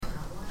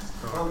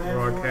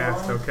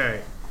Broadcast,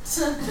 okay.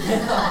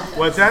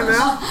 What's that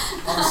now?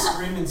 I was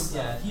screaming,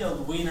 yeah, he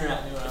yelled wiener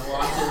at me when I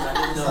walked in, and I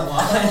didn't know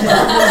why.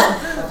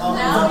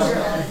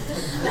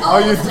 Oh,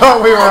 you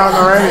thought we were on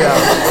the radio.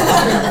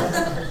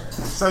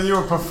 So you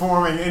were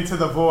performing Into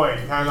the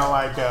Void, kind of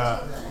like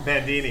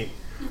Bandini.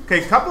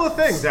 Okay, couple of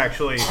things,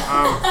 actually.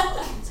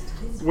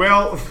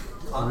 Well,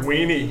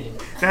 weenie.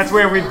 That's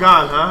where we've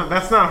gone, huh?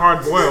 That's not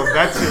hard-boiled.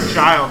 That's just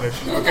childish.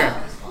 Okay.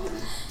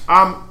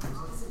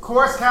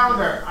 Course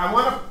calendar. I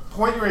want to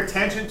point your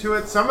attention to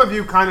it. Some of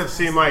you kind of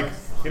seem like,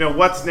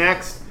 what's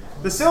next?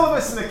 The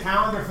syllabus and the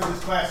calendar for this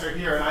class are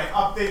here, and I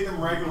update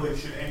them regularly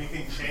should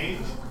anything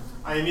change.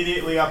 I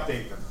immediately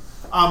update them.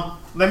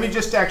 Let me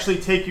just actually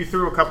take you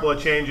through a couple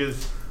of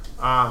changes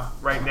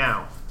right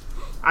now.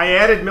 I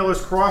added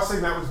Miller's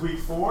Crossing. That was week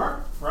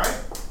 4,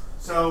 right?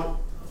 So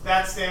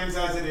that stands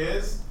as it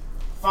is.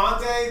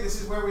 Fonte, this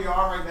is where we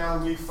are right now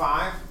in week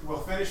 5. We'll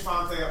finish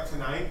Fonte up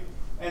tonight.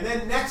 And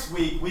then next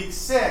week, week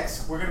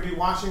 6, we're going to be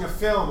watching a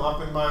film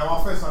up in my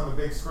office on the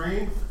big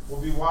screen. We'll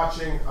be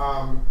watching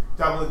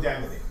Double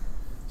Indemnity.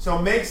 So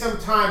make some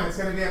time. It's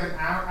going to be at an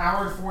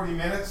hour and 40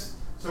 minutes.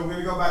 So we're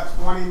going to go about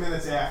 20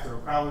 minutes after.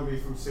 It'll probably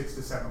be from 6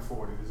 to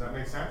 7:40. Does that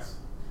make sense?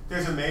 If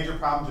there's a major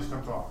problem, just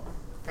come talk.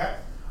 Okay?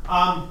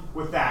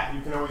 With that,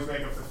 you can always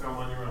make up the film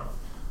on your own.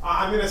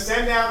 I'm going to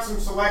send out some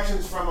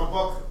selections from a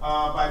book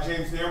by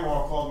James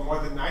Nearmore called More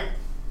Than Night.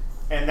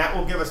 And that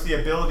will give us the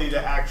ability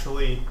to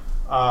actually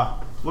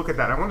look at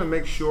that. I want to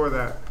make sure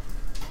that,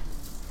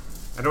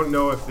 I don't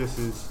know if this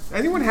is,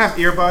 anyone have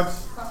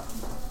earbuds?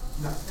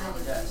 No.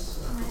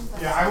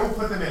 Yeah, I won't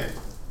put them in,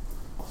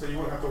 so you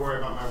won't have to worry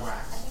about my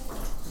wax.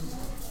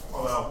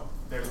 Although,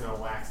 there's no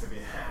wax to be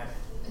had.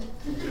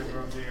 Good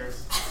room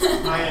ears.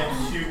 I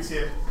am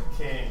Q-tip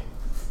king.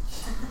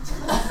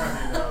 How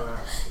do you know that?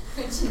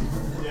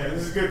 Yeah,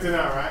 this is good to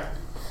know, right?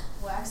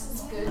 Wax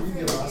is good for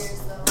your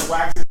ears, though.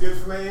 Wax is good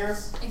for my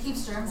ears? It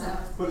keeps germs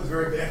out. But it's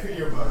very bad for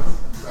earbuds.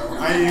 So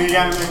you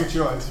gotta make a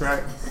choice,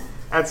 right?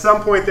 At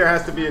some point there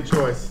has to be a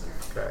choice.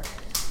 Okay.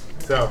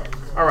 So,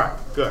 all right,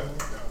 good.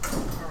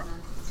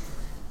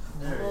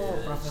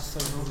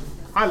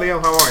 Hi Leo,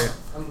 how are you?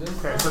 I'm good.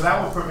 Okay, so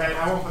that will prevent,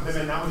 I won't put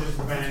them in, that will just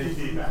prevent any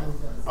feedback.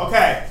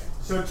 Okay,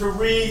 so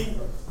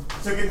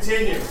to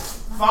continue.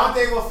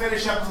 Fonte will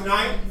finish up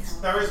tonight,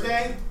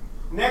 Thursday.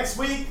 Next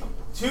week,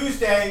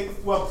 Tuesday,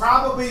 we'll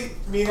probably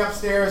meet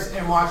upstairs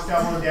and watch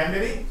Double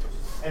Indemnity,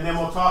 and then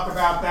we'll talk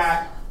about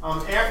that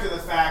after the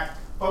fact.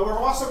 But we're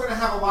also going to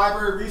have a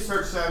library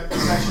research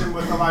session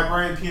with the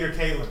librarian Peter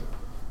Caitlin,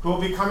 who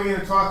will be coming in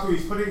and talk to.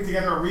 He's putting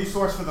together a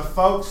resource for the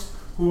folks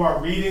who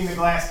are reading The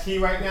Glass Key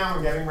right now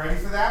and getting ready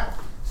for that.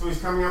 So he's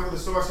coming up with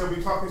a source. He'll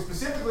be talking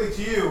specifically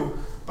to you,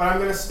 but I'm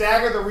going to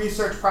stagger the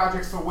research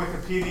projects for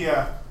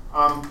Wikipedia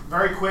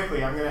very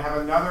quickly. I'm going to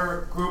have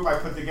another group I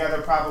put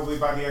together probably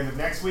by the end of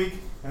next week,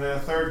 and then a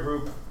third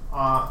group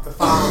the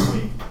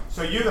following week.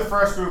 So you, the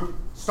first group,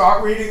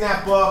 start reading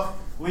that book.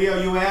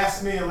 Leo, you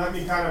asked me and let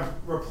me kind of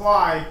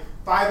reply.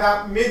 By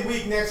about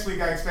midweek next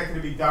week, I expect you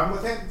to be done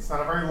with it. It's not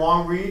a very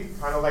long read,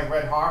 kind of like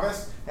Red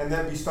Harvest, and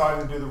then be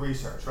starting to do the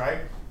research, right?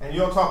 And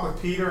you'll talk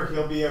with Peter.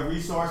 He'll be a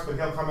resource, but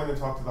he'll come in and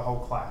talk to the whole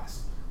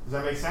class. Does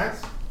that make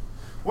sense?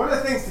 One of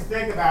the things to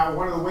think about,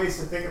 one of the ways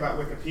to think about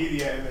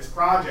Wikipedia in this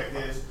project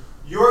is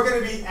you're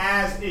going to be,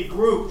 as a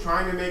group,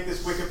 trying to make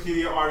this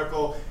Wikipedia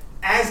article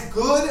as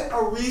good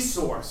a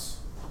resource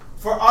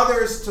for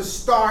others to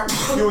start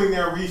doing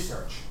their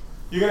research.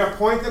 You're going to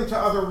point them to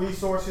other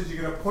resources.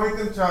 You're going to point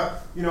them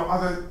to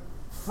other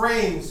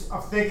frames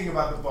of thinking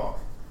about the book.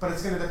 But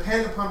it's going to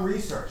depend upon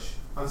research,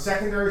 on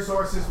secondary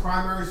sources,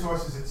 primary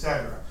sources,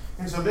 etc.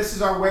 And so this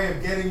is our way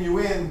of getting you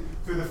in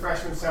through the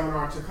freshman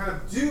seminar to kind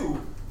of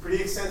do pretty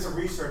extensive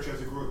research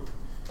as a group.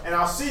 And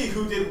I'll see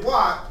who did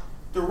what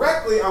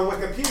directly on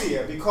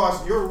Wikipedia,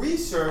 because your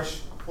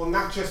research will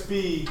not just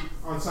be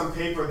on some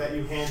paper that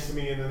you hand to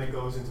me and then it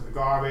goes into the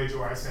garbage,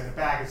 or I send it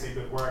back and say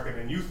good work and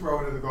then you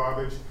throw it in the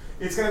garbage.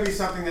 It's going to be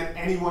something that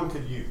anyone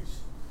could use.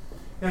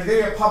 And it's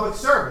going to be a public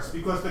service,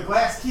 because the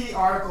Glass Key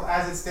article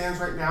as it stands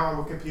right now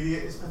on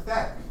Wikipedia is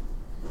pathetic.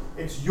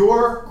 It's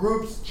your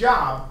group's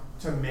job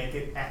to make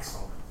it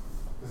excellent.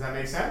 Does that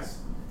make sense?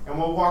 And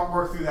we'll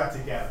work through that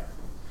together.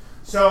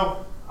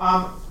 So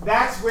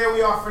that's where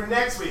we are for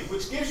next week,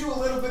 which gives you a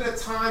little bit of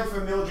time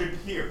for Mildred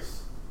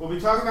Pierce. We'll be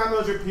talking about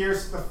Mildred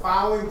Pierce the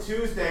following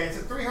Tuesday. It's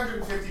a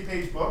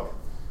 350-page book,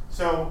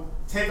 so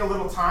take a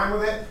little time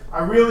with it. I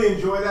really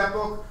enjoy that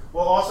book.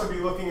 We'll also be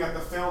looking at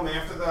the film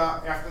after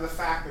the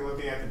fact and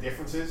looking at the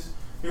differences,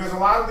 because a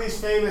lot of these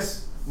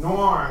famous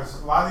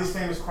noirs, a lot of these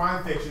famous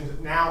crime fictions,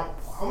 now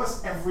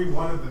almost every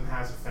one of them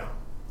has a film.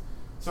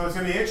 So it's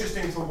going to be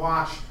interesting to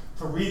watch,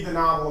 to read the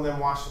novel and then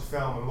watch the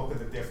film and look at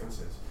the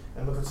differences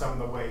and look at some of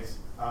the ways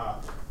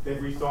they've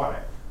rethought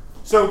it.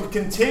 So to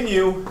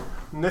continue,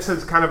 and this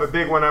is kind of a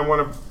big one I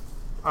want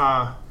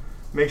to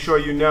make sure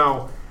you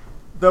know,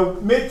 the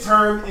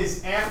midterm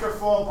is after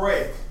fall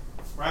break,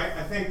 right?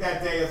 I think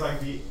that day is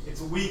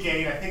it's week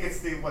 8. I think it's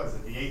the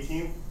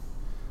 18th?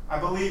 I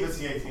believe it's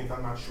the 18th,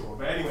 I'm not sure.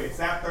 But anyway, it's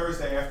that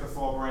Thursday after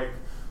fall break.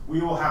 we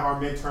will have our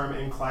midterm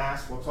in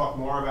class. We'll talk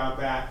more about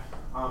that.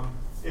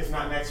 If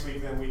not next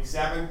week, then week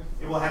 7.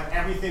 It will have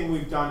everything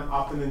we've done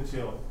up and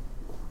until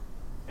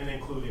and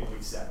including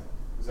week 7.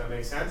 Does that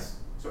make sense?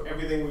 So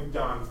everything we've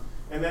done.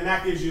 And then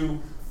that gives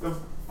you, the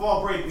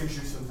fall break gives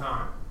you some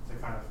time to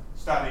kind of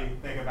study,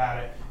 think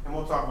about it, and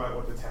we'll talk about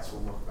what the test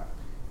will look like.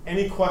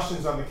 Any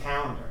questions on the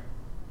calendar?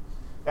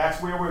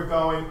 That's where we're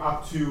going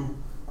up to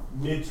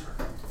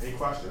midterm. Any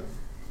questions?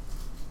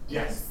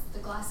 Yes. Is the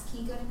glass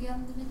key going to be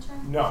on the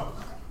midterm? No.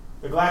 Okay.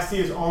 The glass T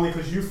is only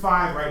because you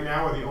 5 right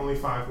now are the only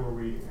 5 who are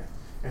reading it.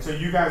 And so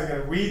you guys are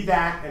going to read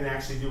that and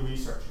actually do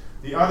research.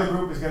 The other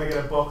group is going to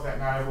get a book that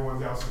not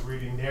everyone else is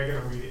reading. They're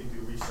going to read it and do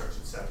research,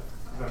 etc.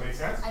 Does that make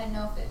sense? I didn't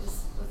know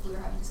if we were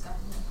having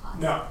discussions in class.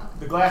 No. Okay.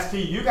 The glass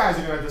key, you guys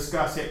are going to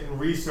discuss it and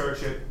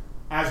research it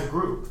as a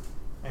group.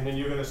 And then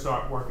you're going to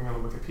start working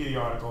on the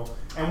Wikipedia article.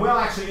 And we'll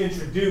actually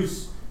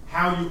introduce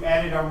how you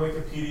edit on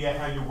Wikipedia,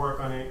 how you work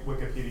on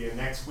Wikipedia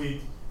next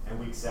week and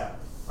week 7,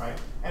 right?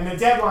 And the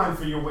deadline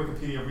for your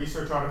Wikipedia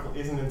research article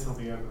isn't until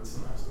the end of the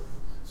semester.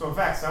 So in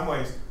fact, some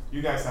ways,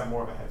 you guys have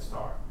more of a head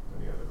start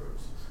than the other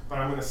groups. But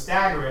I'm going to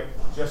stagger it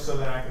just so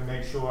that I can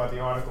make sure the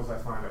articles I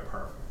find are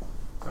perfect.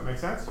 Does that make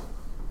sense?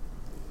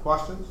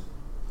 Questions?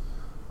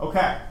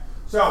 Okay,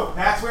 so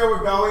that's where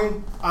we're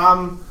going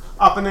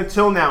up and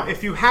until now.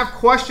 If you have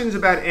questions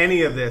about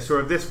any of this, or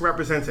if this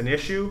represents an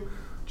issue,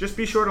 just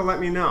be sure to let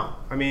me know.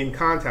 I mean,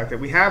 contact it.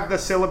 We have the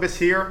syllabus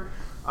here.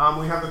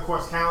 We have the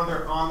course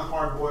calendar on the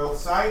Hardboiled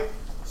site.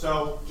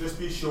 So just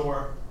be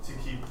sure to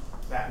keep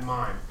that in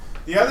mind.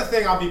 The other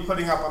thing I'll be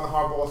putting up on the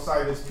Hardboiled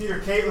site is Peter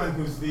Caitlin,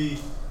 who's the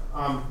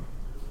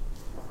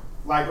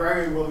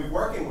librarian we'll be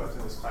working with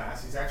in this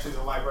class. He's actually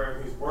the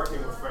librarian who's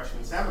working with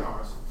freshman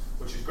seminars,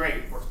 which is great.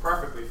 It works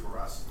perfectly for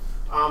us.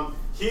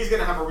 He's going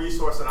to have a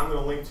resource that I'm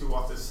going to link to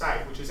off this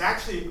site, which is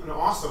actually an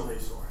awesome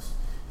resource.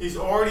 He's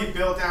already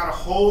built out a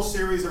whole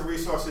series of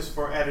resources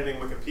for editing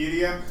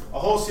Wikipedia, a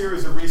whole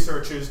series of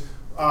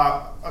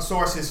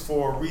sources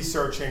for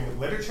researching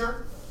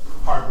literature,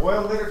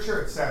 hard-boiled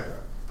literature, etc.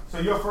 So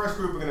your first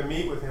group are going to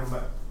meet with him,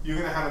 but you're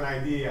going to have an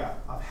idea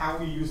of how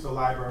we use the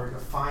library to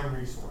find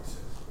resources,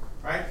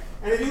 right?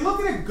 And if you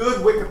look at a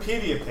good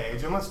Wikipedia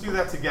page, and let's do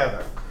that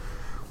together.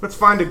 Let's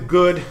find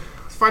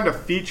a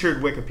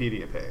featured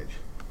Wikipedia page.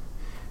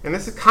 And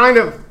this is kind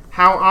of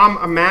how I'm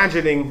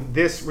imagining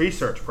this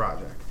research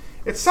project.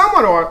 It's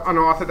somewhat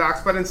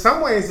unorthodox, but in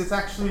some ways it's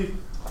actually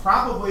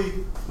probably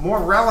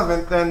more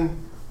relevant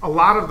than a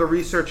lot of the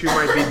research you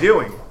might be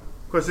doing,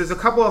 because there's a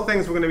couple of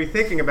things we're going to be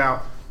thinking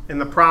about in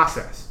the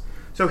process.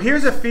 So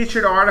here's a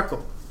featured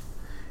article,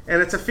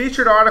 and it's a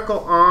featured article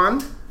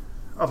on,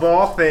 of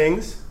all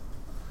things,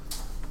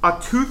 a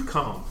tooth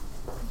comb.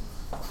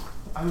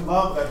 I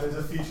love that there's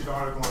a featured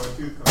article on a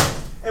tooth comb.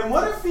 And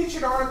what a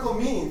featured article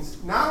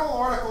means, not all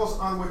articles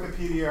on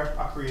Wikipedia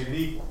are created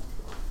equal.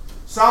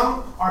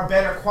 Some are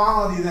better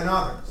quality than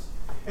others.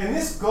 And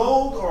this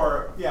gold,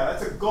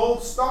 that's a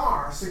gold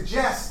star,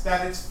 suggests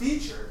that it's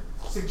featured,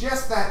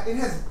 suggests that it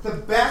has the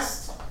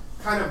best,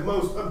 kind of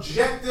most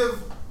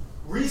objective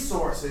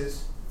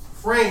resources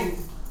framed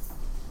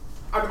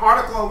an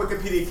article on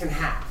Wikipedia can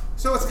have.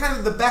 So it's kind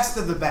of the best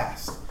of the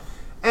best.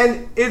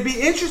 And it'd be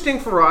interesting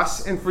for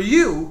us and for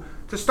you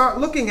to start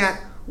looking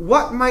at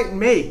what might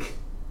make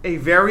a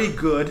very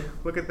good,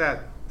 look at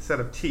that set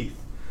of teeth,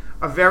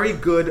 a very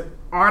good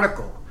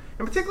article.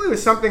 And particularly with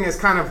something as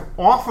kind of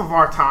off of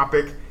our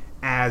topic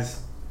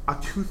as a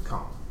tooth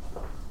comb.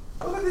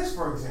 Look at this,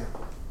 for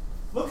example.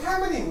 Look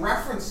how many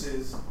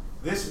references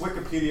this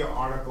Wikipedia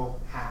article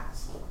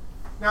has.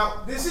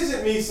 Now, this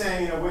isn't me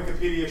saying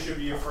Wikipedia should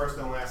be your first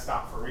and last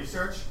stop for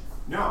research.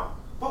 No.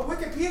 But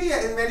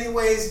Wikipedia, in many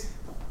ways,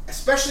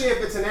 especially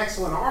if it's an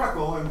excellent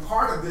article, and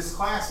part of this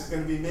class is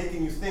going to be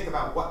making you think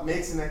about what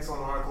makes an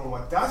excellent article and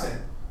what doesn't,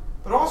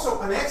 but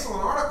also an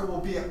excellent article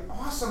will be an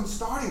awesome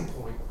starting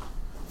point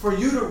for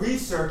you to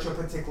research a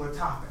particular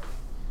topic.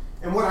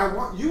 And what I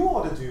want you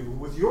all to do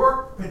with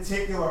your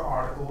particular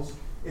articles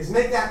is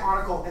make that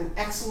article an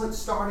excellent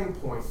starting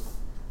point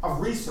of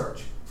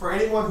research for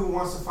anyone who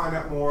wants to find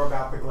out more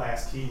about the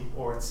glass key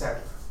or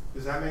etc.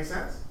 Does that make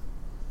sense?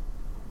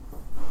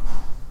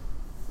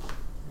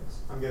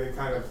 Yes. I'm getting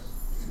kind of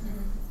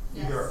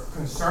either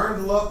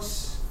concerned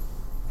looks.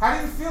 How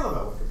do you feel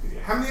about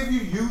Wikipedia? How many of you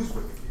use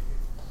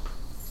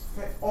Wikipedia?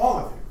 Okay, all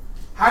of you.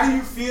 How do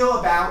you feel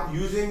about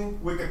using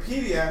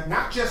Wikipedia,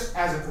 not just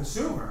as a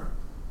consumer,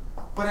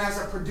 but as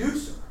a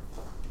producer?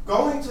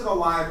 Going to the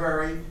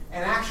library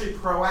and actually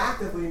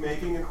proactively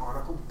making an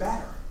article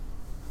better.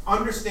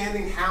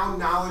 Understanding how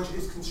knowledge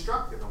is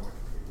constructed on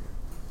Wikipedia.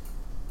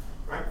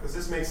 Right? Does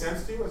this make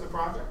sense to you as a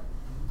project?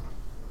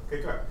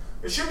 Okay, good.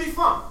 It should be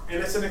fun,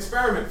 and it's an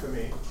experiment for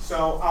me.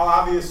 So I'll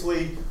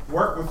obviously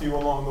work with you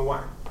along the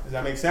way. Does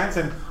that make sense?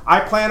 And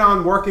I plan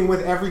on working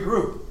with every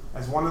group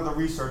as one of the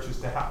researchers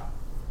to help.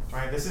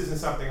 Right? This isn't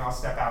something I'll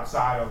step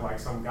outside of like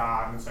some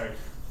god and say,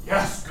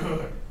 yes,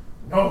 good,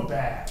 no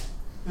bad.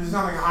 This is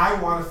something I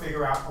want to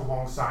figure out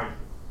alongside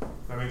you.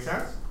 Does that make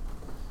sense?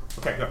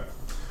 Okay, good.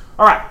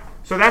 All right,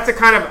 so that's a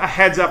kind of a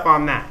heads up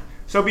on that.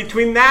 So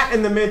between that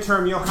and the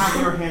midterm, you'll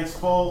have your hands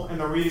full, and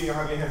the reading, you'll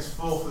have your hands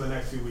full for the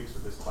next few weeks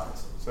with this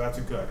class. So that's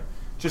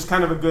just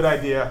kind of a good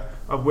idea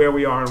of where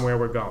we are and where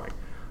we're going.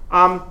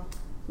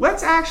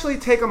 Let's actually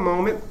take a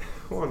moment,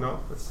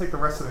 let's take the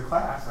rest of the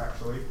class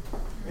actually,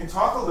 and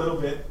talk a little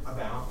bit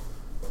about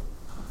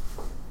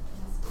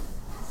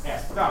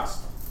Ask the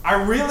Dust.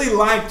 I really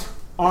liked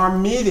our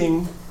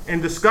meeting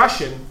and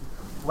discussion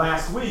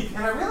last week,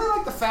 and I really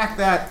like the fact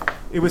that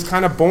it was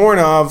kind of born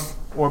out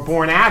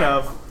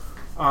of,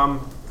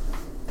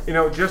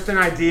 just an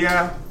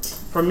idea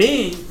for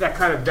me that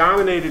kind of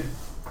dominated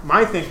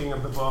my thinking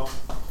of the book.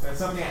 And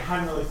something I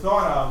hadn't really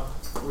thought of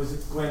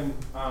was when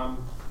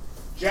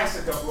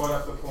Jessica brought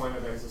up the point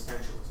of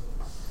existentialism.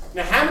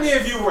 Now, how many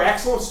of you were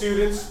excellent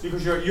students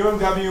because you're at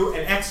UMW,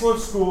 an excellent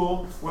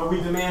school where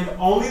we demand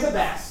only the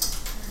best?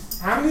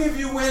 How many of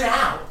you went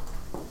out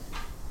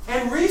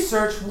and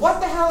researched what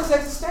the hell is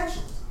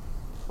existentialism?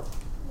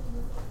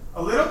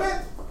 A little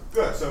bit?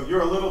 Good, so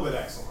you're a little bit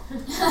excellent.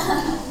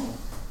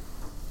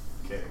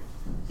 Kidding.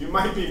 You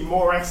might be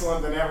more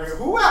excellent than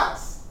who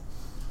else?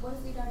 What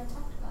if we'd already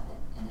talked about it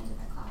in a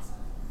different class?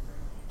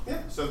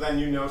 Yeah, so then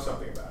you know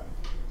something about it.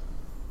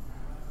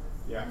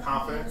 Yeah,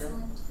 confident?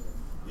 Excellent too.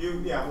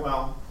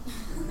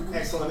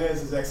 Excellent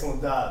is as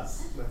excellent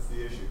does. That's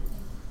the issue.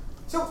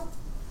 So,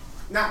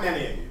 not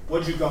many of you.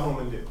 What'd you go home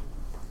and do?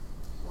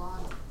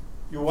 Blog.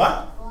 You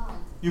what? Blog.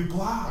 You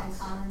blogged. And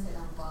commented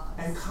on blogs.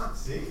 And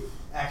see?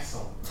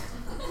 Excellent.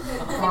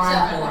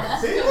 Good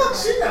See, look,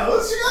 she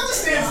knows. She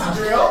understands the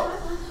drill.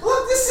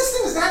 Look, this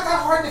system is not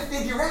that hard to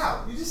figure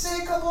out. You just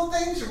say a couple of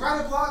things, you write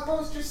a blog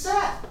post, you're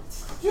set.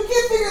 If you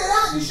can't figure it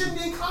out, you shouldn't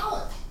be in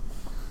college.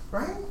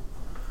 Right?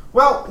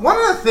 Well, one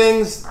of the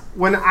things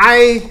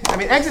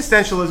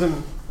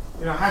existentialism,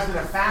 has been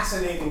a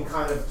fascinating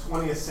kind of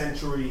 20th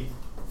century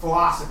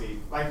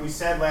philosophy. Like we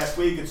said last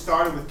week, it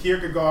started with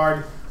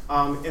Kierkegaard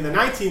in the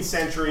 19th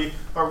century,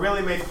 but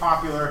really made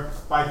popular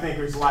by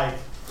thinkers like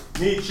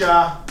Nietzsche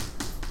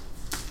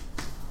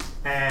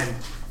and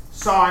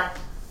Sartre,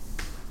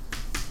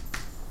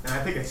 and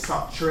I think it's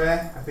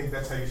Sartre. I think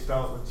that's how you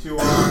spell it with two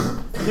R's.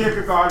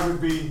 Kierkegaard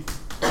would be,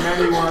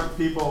 many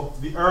people,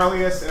 the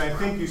earliest, and I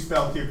think you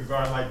spell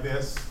Kierkegaard like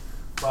this,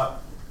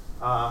 but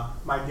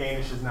my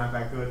Danish is not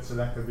that good, so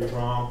that could be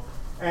wrong.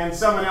 And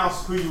someone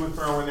else who you would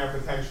throw in there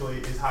potentially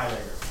is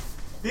Heidegger.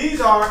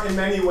 These are, in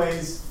many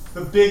ways,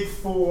 the big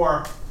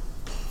four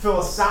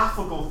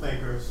philosophical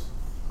thinkers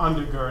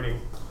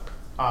undergirding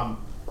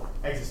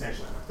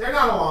existentialism. They're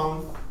not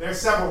alone. There are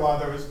several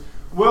others.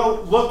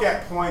 We'll look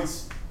at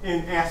points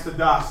in Ask the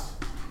Dust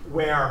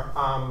where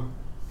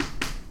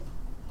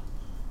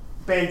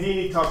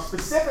Bandini talks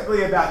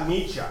specifically about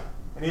Nietzsche,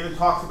 and even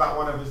talks about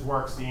one of his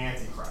works, The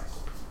Antichrist.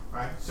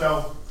 Right?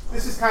 So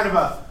this is kind of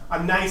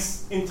a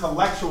nice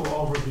intellectual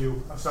overview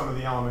of some of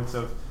the elements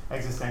of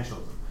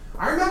existentialism.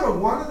 I remember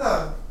one of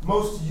the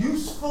most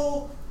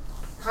useful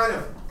kind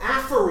of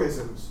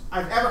aphorisms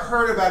I've ever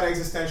heard about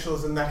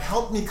existentialism that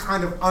helped me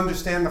kind of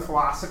understand the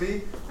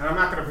philosophy, and I'm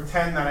not going to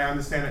pretend that I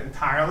understand it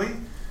entirely,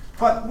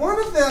 but one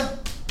of the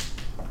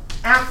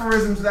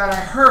aphorisms that I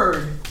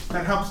heard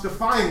that helps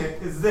define it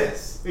is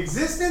this: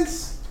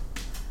 existence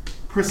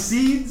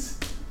precedes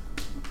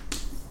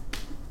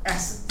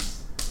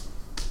essence.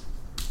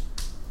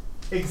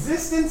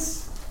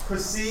 Existence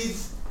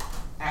precedes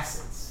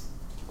essence.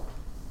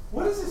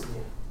 What does this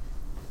mean?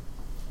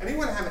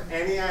 Anyone have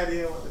any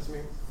idea what this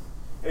means?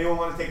 Anyone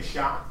want to take a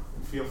shot?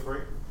 Feel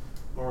free.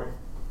 Lori.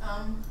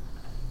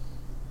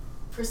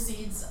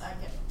 Precedes,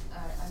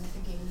 I'm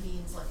thinking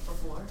means like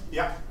before.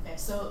 Yeah. Okay,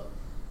 so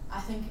I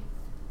think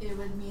it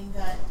would mean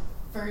that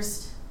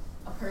first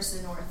a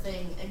person or a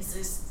thing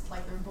exists,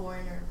 like they're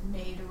born or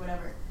made or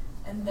whatever,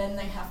 and then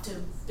they have to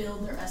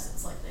build their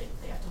essence, like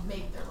they have to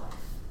make their life.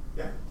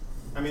 Yeah.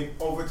 I mean,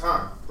 over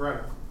time.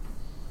 Brenna.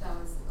 That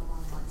was the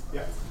one once.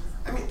 Yeah.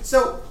 I mean,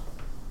 so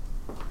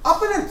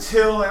up and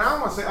until, and I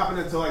don't want to say up and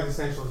until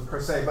existentialism per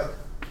se, but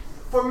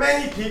for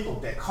many people,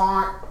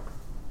 Descartes,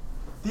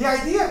 the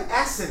idea of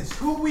essence,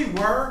 who we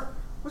were,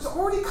 was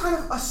already kind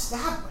of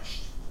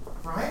established,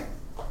 right?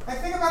 Like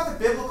think about the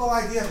biblical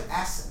idea of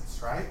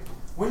essence, right?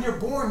 When you're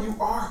born, you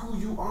are who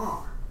you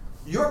are.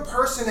 Your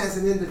person as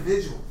an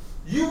individual,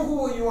 you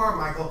who you are,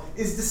 Michael,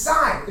 is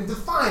decided and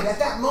defined at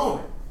that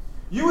moment.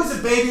 You as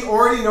a baby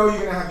already know you're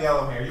going to have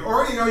yellow hair. You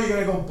already know you're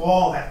going to go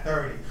bald at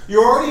 30.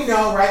 You already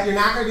know, right, you're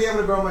not going to be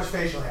able to grow much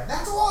facial hair.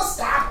 That's all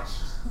established.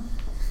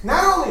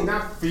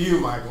 Not for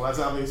you, Michael, that's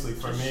obviously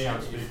for me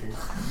I'm speaking.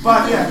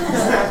 But yeah,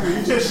 exactly,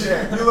 you just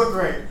shared. You look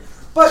great.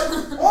 But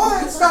all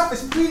that stuff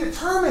is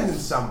predetermined in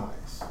some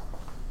ways.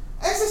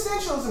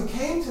 Existentialism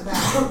came to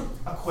that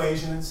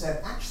equation and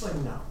said, actually,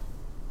 no.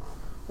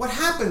 What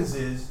happens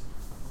is,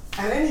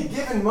 at any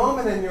given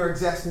moment in your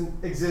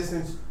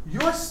existence,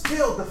 you're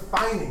still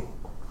defining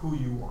who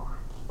you are.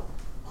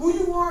 Who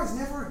you are is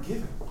never a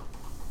given.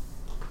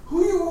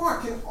 Who you are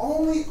can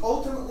only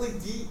ultimately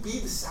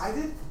be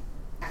decided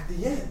at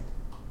the end,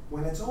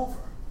 when it's over,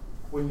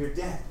 when you're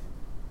dead.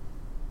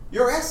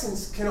 Your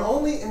essence can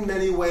only in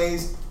many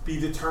ways be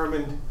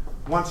determined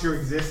once your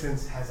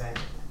existence has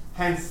ended.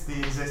 Hence, the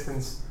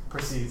existence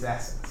precedes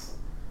essence.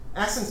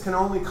 Essence can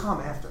only come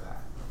after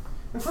that.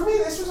 And for me,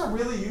 this was a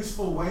really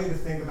useful way to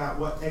think about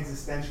what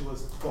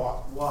existentialist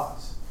thought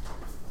was.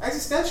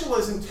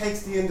 Existentialism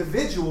takes the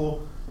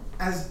individual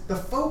as the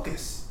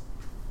focus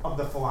of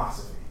the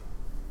philosophy,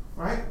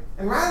 right?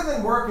 And rather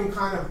than working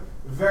kind of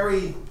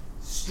very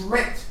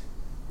strict,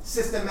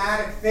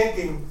 systematic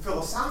thinking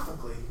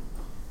philosophically,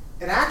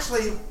 it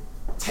actually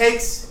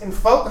takes and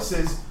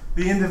focuses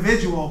the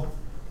individual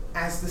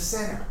as the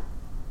center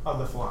of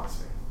the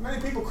philosophy.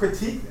 Many people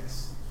critique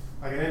this,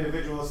 like an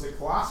individualistic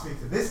philosophy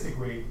to this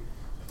degree,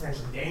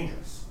 potentially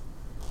dangerous.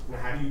 You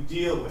know, how do you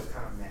deal with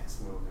kind of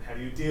mixed movement? How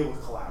do you deal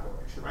with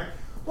collaboration, right?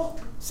 Well,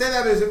 say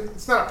that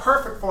it's not a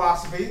perfect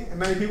philosophy, and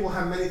many people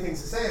have many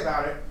things to say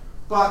about it,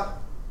 but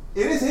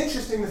it is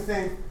interesting to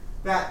think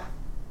that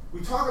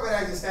we talk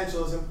about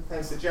existentialism,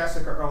 thanks to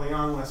Jessica early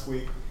on last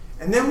week,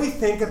 and then we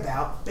think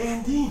about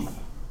Bandini,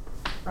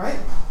 right?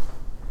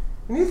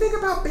 When you think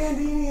about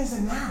Bandini as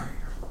a narrator,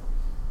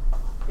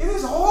 it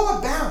is all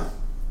about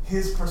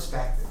his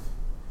perspective.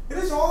 It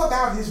is all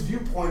about his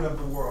viewpoint of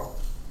the world.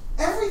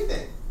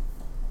 Everything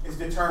is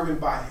determined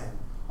by him.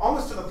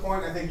 Almost to the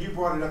point, I think you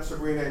brought it up,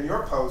 Sabrina, in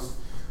your post,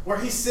 where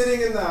he's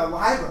sitting in the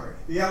library,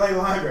 the LA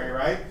library,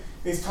 right? And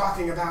he's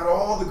talking about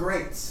all the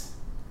greats.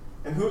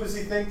 And who does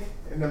he think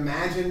and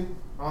imagine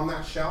on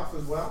that shelf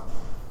as well?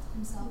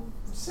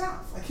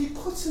 Himself. Like he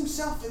puts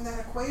himself in that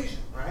equation,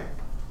 right?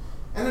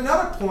 And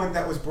another point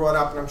that was brought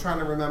up, and I'm trying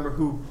to remember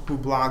who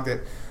blogged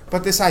it,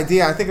 but this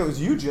idea, I think it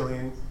was you,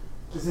 Jillian,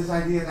 is this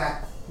idea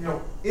that, you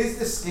know, is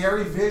the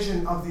scary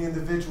vision of the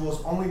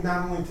individuals only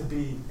not only to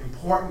be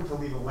important to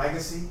leave a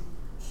legacy,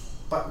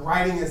 but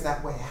writing is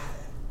that way at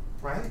it,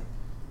 right?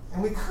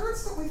 And we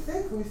constantly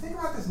think, when we think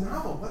about this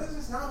novel, what is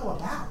this novel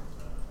about?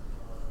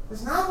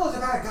 This novel is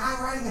about a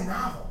guy writing a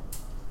novel,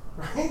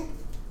 right?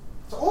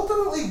 So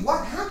ultimately,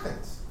 what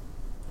happens?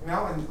 You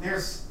know, and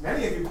there's,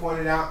 many of you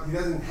pointed out, he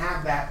doesn't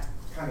have that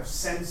kind of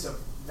sense of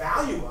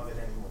value of it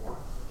anymore.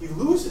 He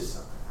loses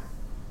some of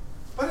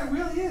that. But it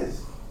really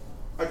is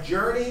a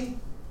journey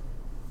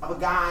of a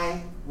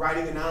guy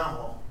writing a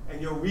novel,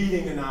 and you're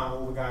reading a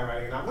novel of a guy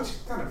writing a novel, which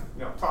kind of,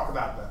 you know, talk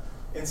about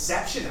the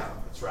inception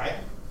elements, right?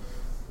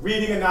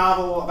 Reading a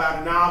novel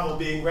about a novel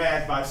being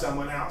read by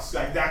someone else.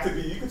 Like that could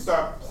be, you could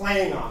start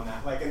playing on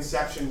that, like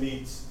Inception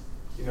meets,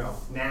 you know,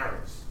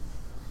 narratives.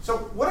 So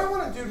what I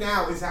want to do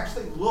now is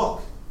actually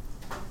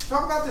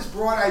talk about this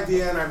broad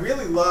idea, and I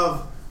really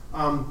love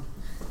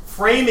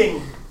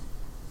framing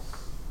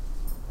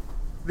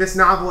this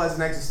novel as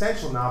an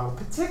existential novel,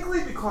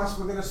 particularly because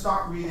we're going to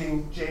start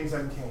reading James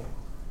M. Cain.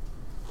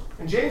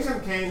 And James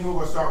M. Cain, who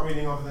we'll start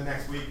reading over the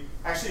next week,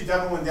 actually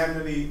Double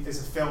Indemnity is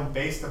a film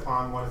based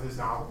upon one of his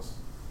novels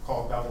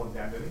called Double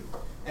Indemnity.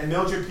 And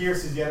Mildred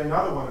Pierce is yet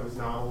another one of his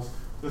novels.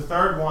 The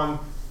third one,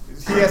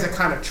 he has a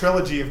kind of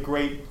trilogy of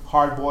great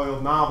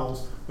hard-boiled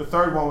novels. The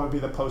third one would be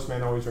The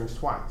Postman Always Rings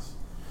Twice.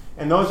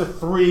 And those are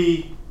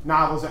three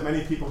novels that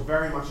many people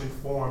very much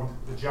informed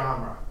the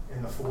genre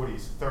in the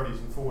 40s, 30s,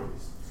 and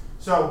 40s.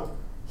 So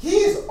he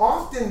is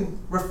often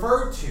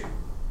referred to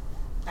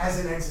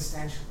as an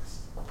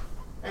existentialist.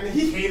 And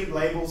he hated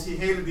labels. He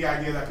hated the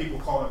idea that people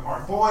called him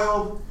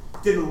hard-boiled,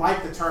 didn't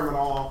like the term at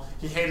all.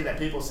 He hated that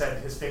people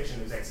said his fiction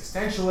is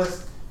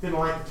existentialist, didn't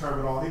like the term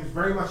at all. He was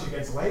very much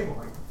against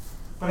labeling.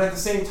 But at the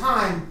same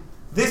time,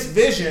 this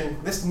vision,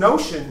 this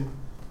notion,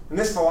 and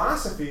this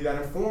philosophy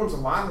that informs a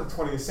lot of the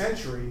 20th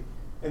century,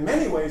 in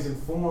many ways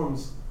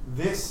informs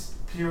this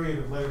period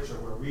of literature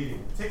we're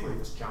reading, particularly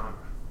this genre.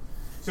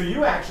 So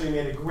you actually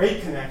made a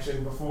great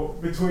connection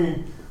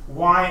between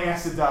why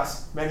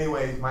Exodus, many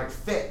ways, might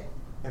fit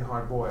in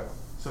Hardboiled.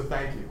 So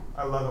thank you.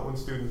 I love it when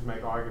students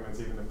make arguments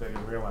even if they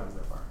didn't realize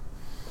they were.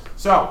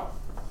 So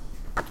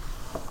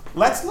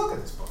let's look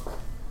at this book.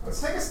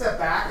 Let's take a step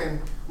back and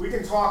we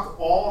can talk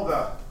all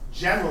the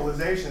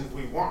generalizations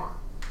we want.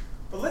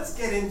 But let's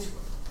get into it.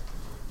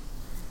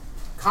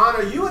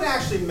 Connor, you had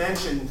actually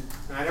mentioned,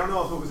 and I don't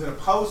know if it was in a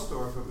post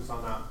or if it was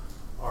on a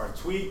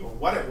tweet or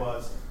what it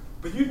was,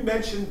 but you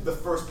mentioned the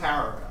first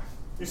paragraph.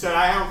 You said,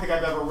 I don't think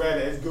I've ever read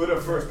as good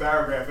a first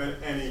paragraph in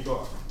any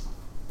book.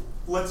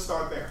 Let's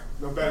start there.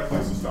 No better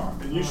place to start.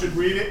 And you should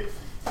read it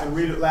and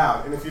read it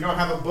loud. And if you don't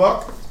have a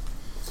book,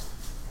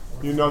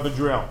 you know the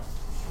drill.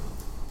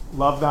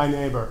 Love thy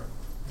neighbor.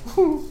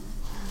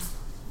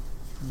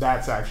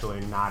 That's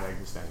actually not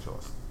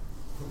existentialist.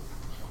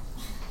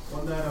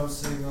 One night I was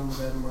sitting on the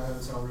bed in my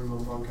hotel room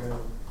on Bunker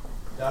Hill,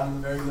 down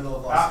in the very middle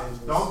of Los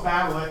Angeles. Don't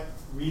babble it.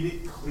 Read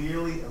it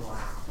clearly and loud.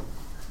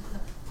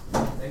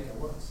 I think I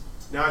was.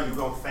 No, you're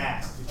going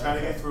fast. You're trying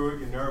to get through it.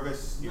 You're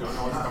nervous. You don't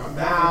know what's coming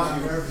down.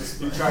 I'm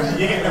nervous. You're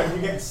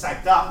getting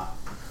psyched up.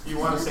 You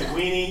want to say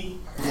weenie.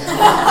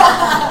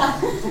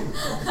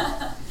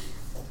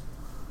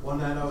 One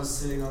night I was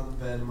sitting on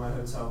the bed in my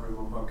hotel room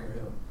on Bunker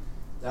Hill,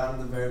 down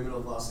in the very middle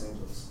of Los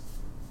Angeles.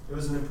 It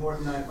was an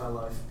important night in my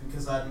life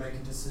because I had to make a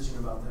decision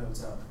about the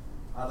hotel.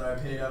 Either I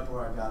paid up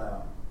or I got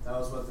out. That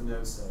was what the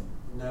note said.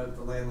 The note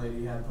the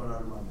landlady had put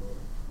under my door.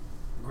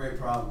 A great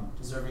problem,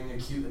 deserving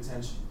acute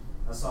attention.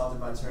 I solved it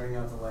by turning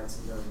out the lights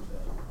and going to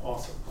bed.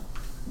 Awesome.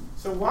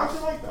 So why'd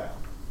you like that?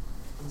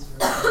 It's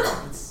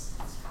very it's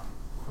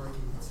quirky.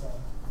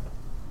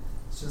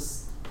 It's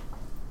just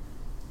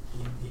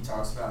he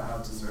talks about how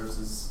it deserves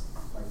his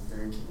like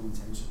very keen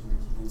attention. Like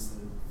he needs to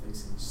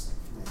fix it. He's just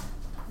like, nah.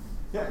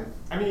 Yeah,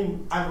 I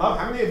mean, I love,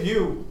 how many of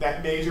you,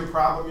 that major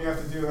problem you have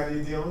to do, how do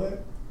you deal with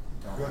it?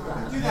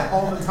 I do that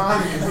all the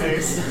time these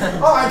days.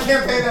 Oh, I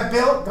can't pay that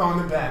bill,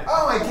 going to bed.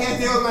 Oh, I can't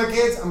deal with my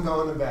kids, I'm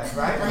going to bed,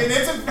 right? I mean,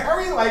 it's a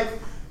very, like,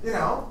 you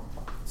know,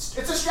 it's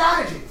a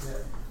strategy. Yeah.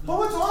 But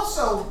what's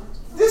also,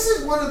 this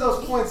is one of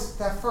those points,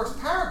 that first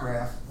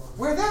paragraph,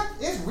 where that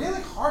is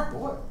really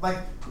hard-boiled. Like,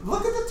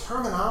 look at the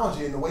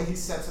terminology and the way he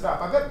sets it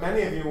up. I bet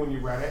many of you, when you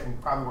read it,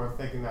 and probably weren't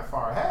thinking that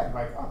far ahead,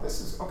 like, oh,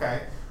 this is,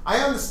 okay. I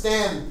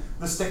understand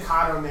the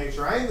staccato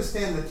nature. I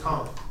understand the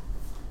tone.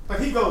 But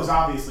he goes,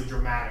 obviously,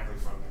 dramatically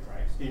from it,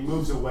 right? He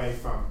moves away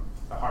from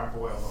the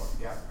hard-boiled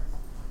altogether.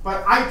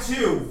 But I,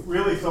 too,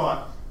 really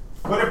thought,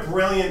 what a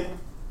brilliant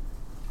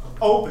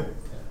opening.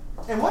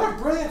 And what a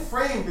brilliant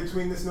frame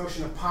between this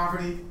notion of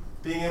poverty,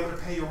 being able to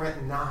pay your rent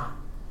and not.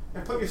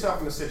 And put yourself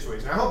in a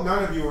situation. I hope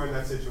none of you are in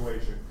that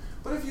situation.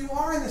 But if you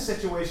are in a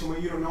situation where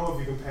you don't know if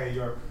you can pay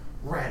your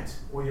rent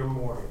or your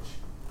mortgage,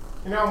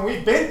 you know,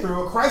 we've been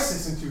through a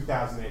crisis in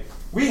 2008.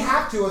 We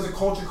have to, as a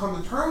culture,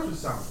 come to terms with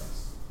some of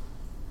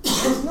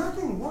this. There's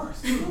nothing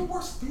worse. There's no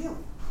worse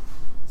feeling.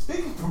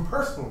 Speaking from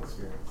personal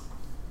experience,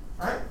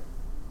 right?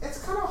 It's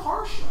kind of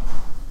harsh.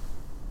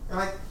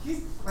 And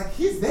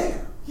he's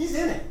there. He's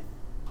in it.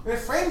 And it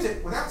frames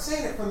it, without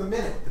saying it from the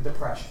minute, the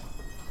depression.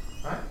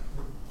 Right?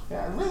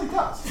 Yeah, it really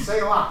does. Say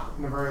a lot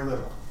in a very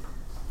little.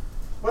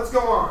 Let's go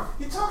on.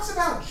 He talks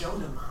about Joe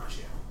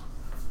DiMaggio.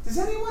 Does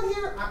anyone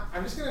here,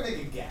 I'm just going to make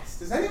a guess.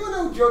 Does anyone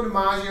know who Joe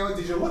DiMaggio is?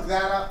 Did you look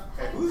that up?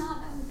 Okay,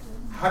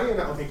 how do you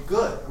know? Okay,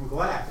 good. I'm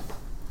glad.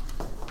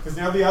 Because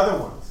there are the other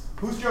ones.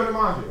 Who's Joe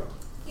DiMaggio?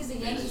 He's a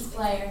Yankees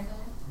player.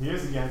 He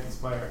is a Yankees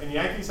player. And the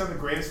Yankees have the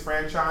greatest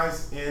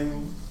franchise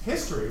in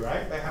history,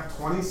 right? They have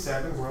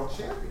 27 world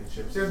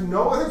championships. There's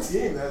no other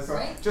team that's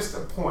Right. just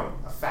a point,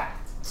 a fact.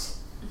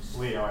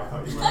 Leo, I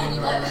thought you were I going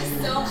to love know.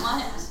 it so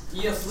much.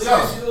 Yes,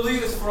 So-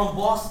 Leo is from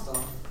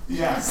Boston.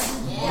 Yes.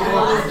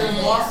 Leo lived in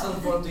Yeah.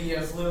 Boston for 2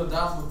 years. Leo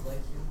does look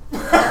like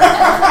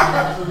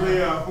you.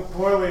 Leo,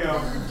 poor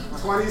Leo.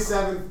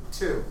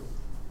 27-2.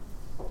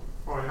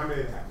 Or how many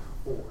did they have?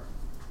 4.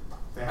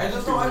 They I had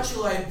don't 2. know,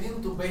 actually, I've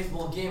been to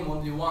baseball game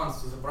only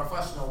once, to the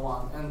professional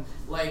one, and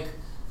like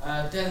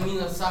 10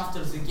 minutes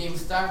after the game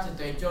started,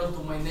 I turned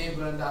to my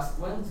neighbor and asked,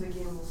 when the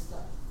game will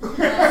start? I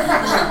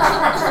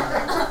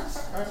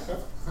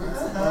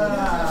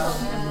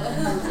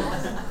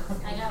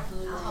got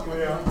blue. I'll help with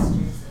Yeah. the next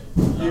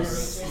jersey. You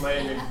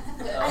slayed it.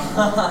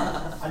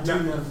 I do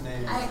know the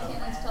name. I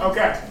can't tell.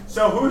 Okay,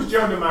 so who's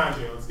Joe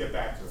DiMaggio? Let's get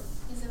back to it.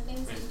 He's a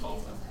famous baseball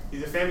player.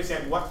 He's a famous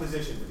at what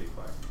position did he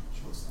play?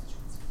 Shortstop.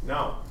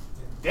 No.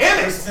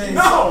 Damn First it! base.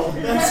 No!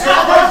 He didn't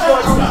play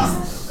shortstop.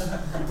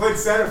 He played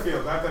center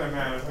field, not that it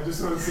matters. I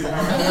just want to see He was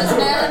how.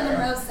 Marilyn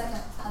Monroe's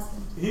second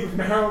husband. He was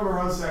Marilyn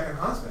Monroe's second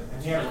husband,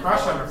 and he had a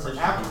crush on her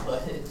forever.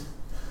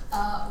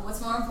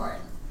 What's more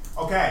important?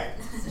 Okay.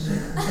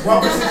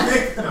 What was his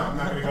nick? No, I'm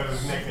not going to go to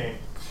his nickname.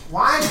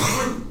 Why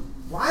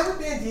would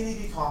Bandini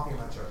be talking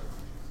about Joe DiMaggio?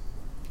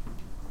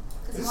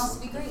 Because he wants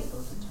to be great.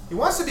 He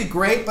wants to be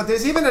great, but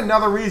there's even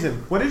another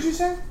reason. What did you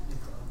say?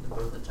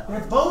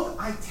 They're both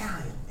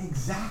Italian.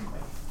 Exactly.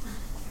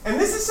 And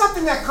this is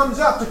something that comes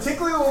up,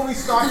 particularly when we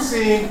start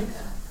seeing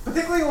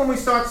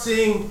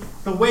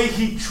the way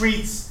he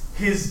treats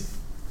his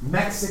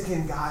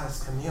Mexican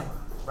goddess Camilla,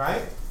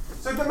 right?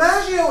 So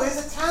DiMaggio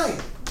is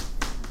Italian.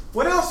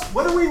 What else?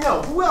 What do we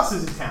know? Who else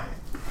is Italian?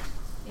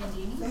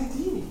 Bandini?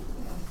 Bandini.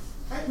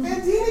 Right?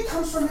 Bandini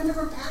comes from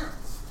immigrant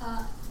parents.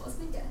 What's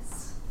my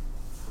guess?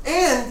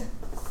 And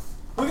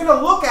we're going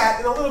to look at,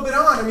 in a little bit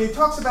on, I mean, he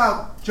talks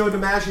about Joe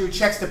DiMaggio, who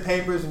checks the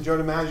papers, and Joe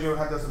DiMaggio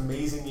had those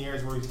amazing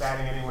years where he's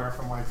batting anywhere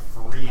from like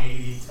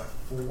 380 to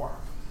 4.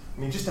 I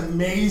mean, just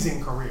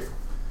amazing career.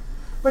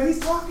 But he's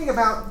talking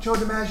about Joe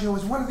DiMaggio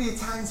as one of the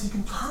Italians he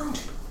can turn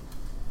to.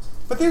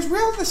 But there's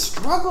really the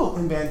struggle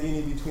in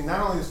Bandini between not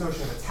only this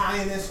notion of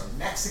Italianness or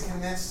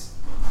Mexicanness,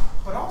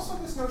 but also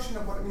this notion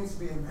of what it means to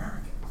be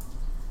American.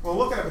 We'll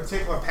look at a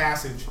particular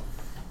passage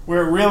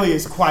where it really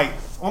is quite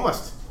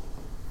almost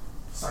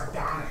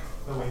sardonic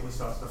the way he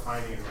starts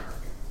defining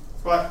American.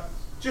 But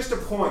just a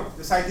point,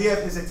 this idea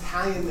of his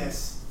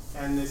Italianness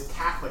and this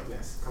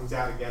Catholicness comes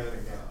out again and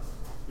again.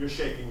 You're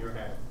shaking your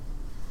head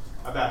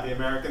about the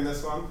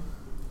Americanness one?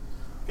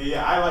 Okay,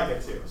 yeah, I like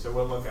it too, so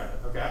we'll look at it,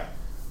 okay?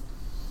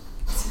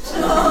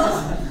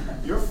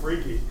 You're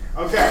freaky.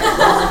 Okay.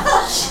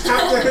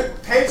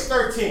 Page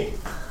 13.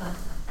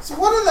 So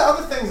one of the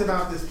other things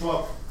about this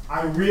book,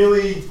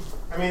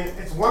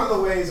 it's one of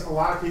the ways a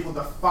lot of people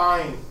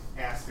define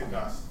Ask and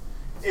Dust,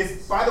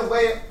 is by the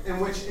way in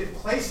which it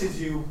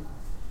places you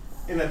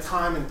in a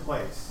time and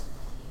place.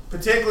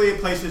 Particularly it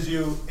places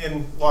you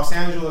in Los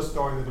Angeles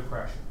during the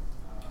Depression.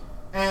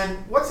 And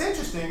what's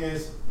interesting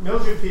is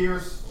Mildred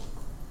Pierce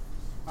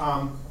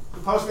The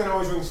Postman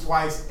Always Rings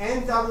Twice,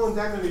 and Double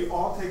Indemnity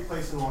all take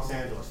place in Los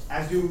Angeles,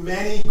 as do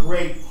many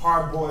great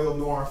hard-boiled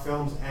noir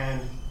films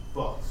and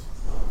books.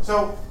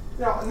 So,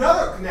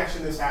 another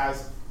connection this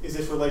has is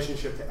this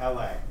relationship to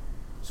LA.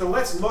 So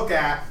let's look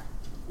at,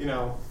 and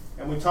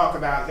he'll talk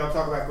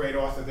about great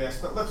author this,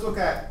 but let's look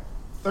at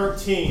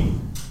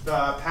 13,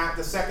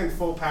 the second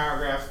full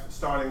paragraph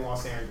starting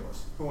Los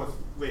Angeles. Who wants,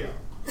 Leo?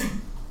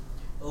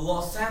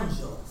 Los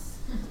Angeles,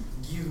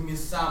 give me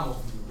some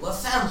of you.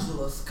 Los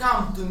Angeles,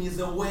 come to me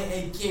the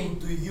way I came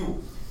to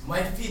you.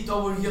 My feet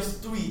over your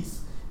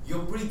streets, your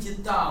pretty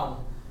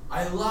town.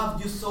 I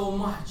loved you so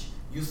much.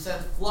 You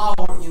set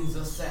flower in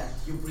the sand,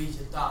 you pretty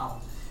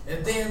town. A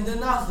day and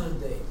another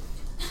day.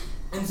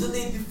 And the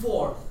day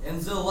before, and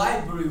the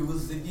library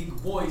with the big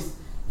boys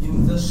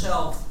in the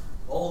shelves,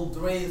 old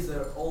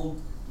Razor,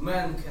 old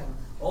Mencken,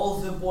 all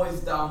the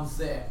boys down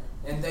there.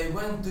 And I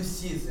went to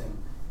see them.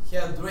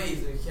 Herr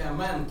Razor, Herr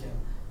Mencken.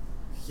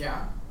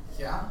 Hi.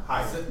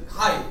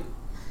 Hi.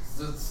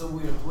 That's a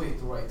weird way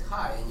to write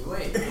hi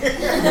anyway.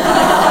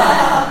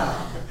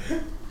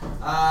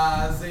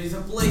 There is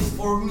a place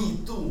for me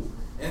too.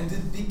 And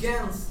it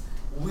begins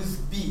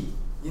with B.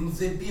 In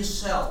the B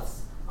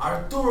shelves,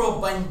 Arturo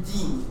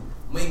Bandini.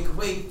 Make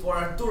way for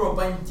Arturo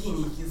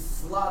Bandini, his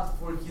slut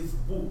for his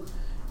book.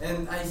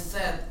 And I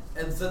sat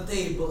at the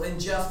table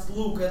and just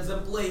look at the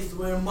place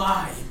where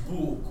my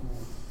book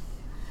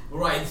would.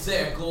 Right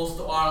there, close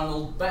to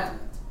Arnold Bennett.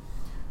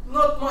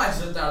 Not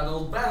much at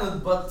Arnold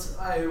Bennett, but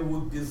I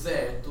would be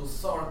there to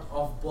sort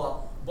of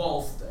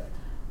bolster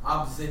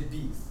up the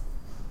bees.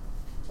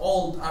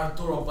 Old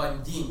Arturo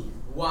Bandini,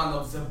 one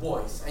of the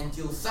boys,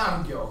 until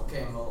some girl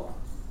came along.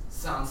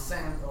 Some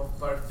scent of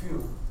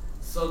perfume,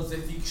 sought the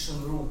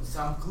fiction room,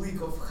 some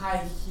click of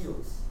high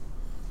heels.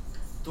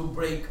 To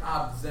break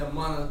up the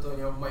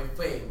monotony of my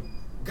fame.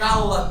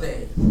 Gala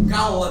day,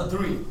 gala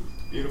dream.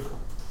 Beautiful.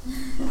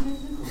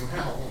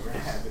 Well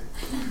read.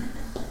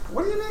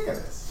 What do you make of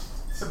this?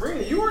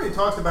 Sabrina, you already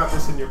talked about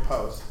this in your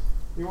post.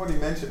 You already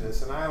mentioned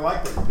this, and I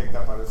like that you picked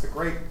up on it. It's a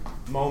great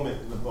moment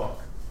in the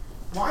book.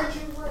 Why did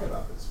you write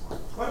about this one?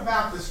 What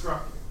about this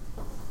struck you?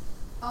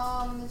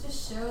 It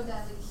just showed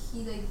that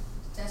he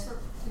desperate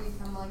to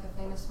become a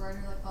famous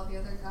writer like all the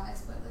other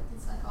guys, but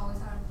it's always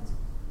out of his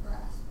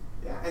grasp.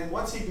 Yeah, and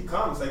once he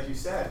becomes, like you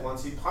said,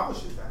 once he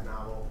publishes that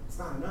novel, it's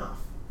not enough.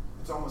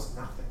 It's almost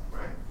nothing,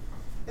 right?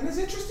 And it's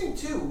interesting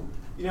too,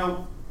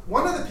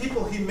 one of the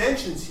people he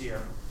mentions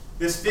here,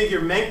 this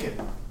figure Mencken,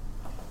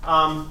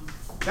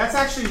 that's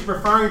actually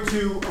referring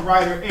to a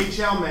writer,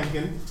 H.L.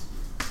 Mencken,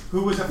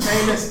 who was a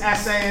famous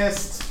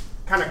essayist,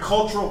 kind of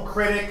cultural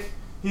critic.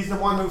 He's the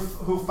one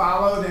who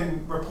followed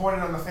and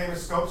reported on the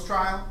famous Scopes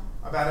trial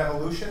about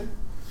evolution.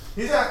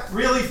 He's a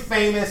really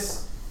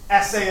famous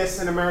essayist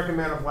and American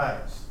man of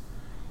letters.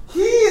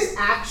 He is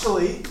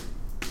actually,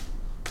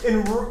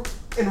 in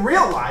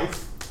real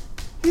life,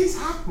 he's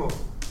Hackmo.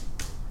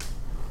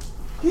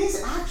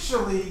 He's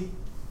actually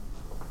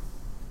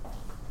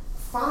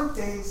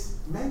Fante's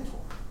mentor.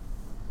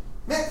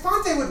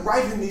 Fante would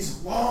write him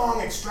these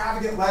long,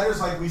 extravagant letters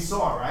like we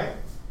saw, right?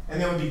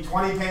 And they would be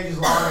 20 pages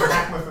long, and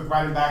Hackmuth would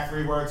write him back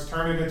 3 words,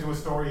 turn it into a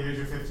story, here's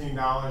your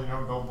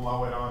 $15, go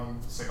blow it on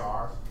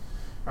cigars,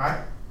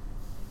 right?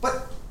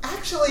 But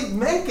actually,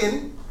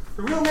 Mencken,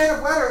 the real man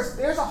of letters,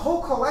 there's a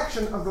whole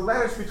collection of the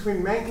letters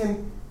between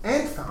Mencken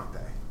and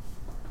Fante.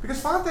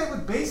 Because Fante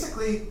would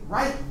basically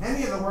write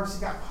many of the works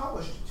he got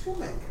published to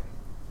Mencken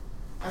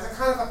as a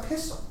kind of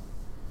epistle.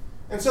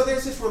 And so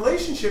there's this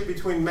relationship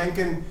between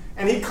Mencken,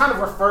 and he kind of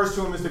refers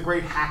to him as the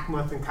great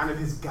Hackmuth and kind of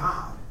his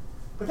god.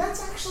 But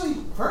that's actually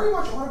very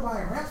much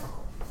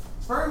autobiographical.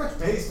 It's very much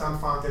based on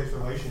Fante's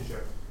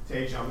relationship to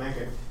H.L.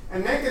 Mencken.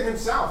 And Mencken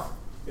himself,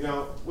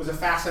 was a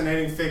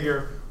fascinating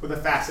figure with a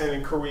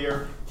fascinating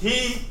career.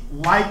 He,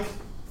 like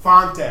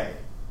Fante,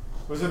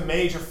 was a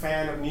major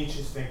fan of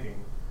Nietzsche's thinking,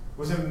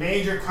 was a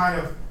major kind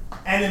of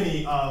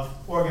enemy of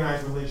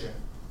organized religion.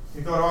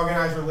 He thought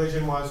organized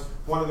religion was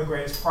one of the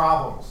greatest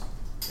problems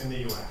in the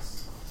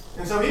U.S.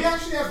 And so he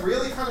actually had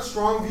really kind of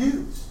strong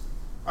views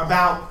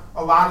about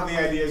a lot of the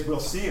ideas we'll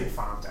see in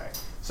Fante.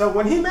 So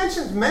when he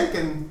mentions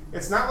Mencken,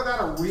 it's not without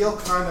a real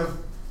kind of,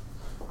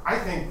 I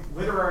think,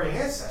 literary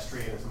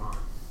ancestry in his mind.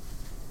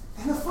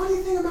 And the funny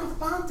thing about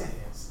Fante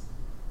is,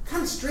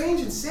 kind of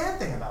strange and sad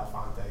thing about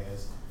Fante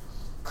is,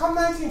 come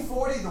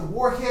 1940, the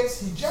war hits,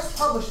 he just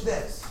published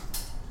this.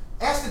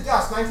 Ask the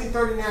Dust,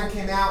 1939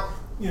 came out.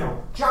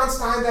 John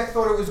Steinbeck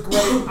thought it was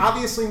great.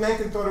 Obviously,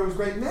 Mencken thought it was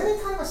great. Many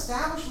kind of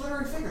established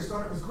literary figures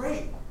thought it was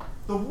great.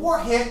 The war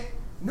hit.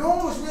 No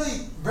one was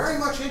really very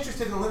much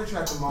interested in literature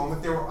at the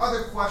moment. There were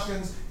other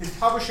questions. His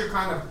publisher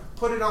kind of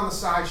put it on the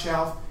side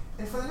shelf.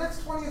 And for the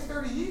next 20 or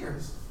 30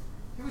 years,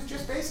 he was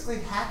just basically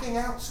hacking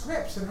out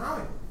scripts in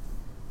Hollywood.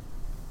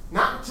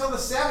 Not until the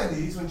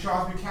 70s, when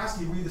Charles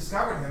Bukowski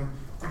rediscovered him,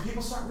 did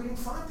people start reading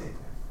Fante again.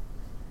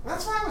 And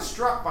that's why I was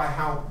struck by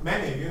how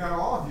many of you, not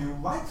all of you,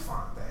 liked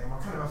Fante and were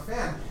kind of a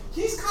fan.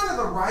 He's kind of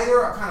the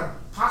writer, a kind of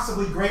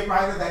possibly great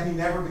writer that he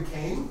never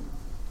became.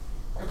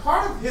 And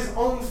part of his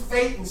own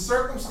fate and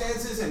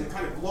circumstances and the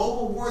kind of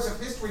global wars of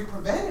history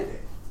prevented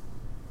it.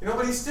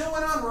 But he still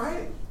went on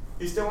writing.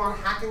 He still went on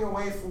hacking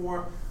away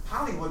for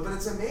Hollywood. But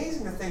it's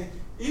amazing to think,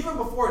 even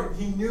before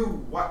he knew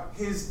what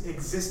his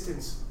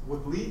existence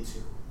would lead to,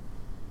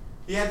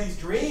 he had these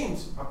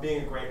dreams of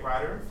being a great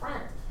writer. And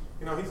Frank,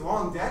 he's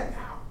long dead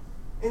now.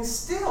 And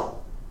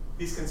still,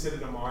 he's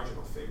considered a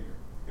marginal figure.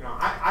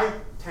 I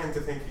tend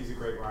to think he's a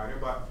great writer,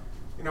 but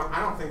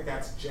I don't think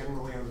that's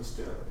generally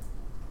understood.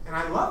 And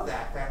I love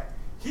that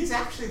he's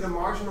actually the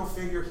marginal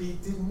figure he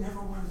never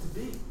wanted to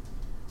be.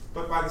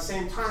 But by the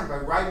same time, by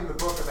writing the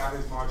book about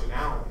his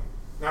marginality,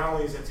 not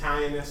only his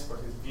Italianness, but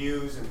his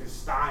views and his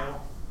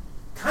style,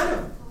 kind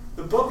of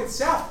the book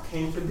itself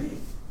came to be,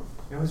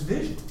 his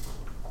vision.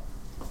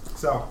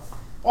 So,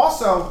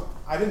 also,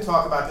 I didn't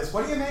talk about this.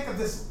 What do you make of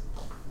this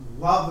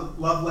love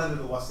letter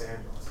to Los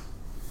Angeles?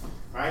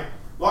 Right?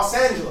 Los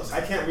Angeles.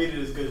 I can't read it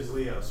as good as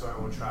Leo, so I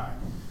won't try.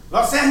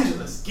 Los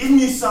Angeles, give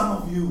me some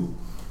of you.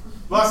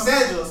 Los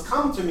Angeles,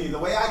 come to me the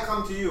way I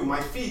come to you,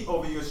 my feet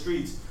over your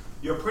streets.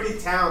 Your pretty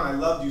town, I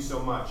loved you so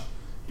much.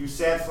 You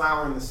sad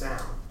flower in the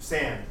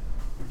sand,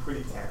 you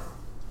pretty town.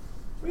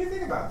 What do you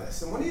think about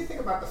this? And what do you think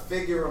about the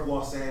figure of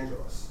Los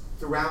Angeles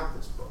throughout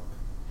this book?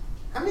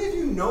 How many of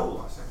you know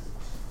Los Angeles?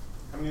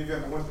 How many of you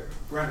ever went there?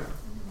 Brennan,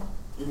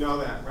 you know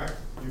that, right?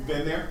 You've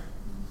been there?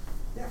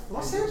 Yeah,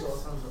 Los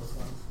Angeles.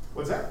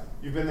 What's that?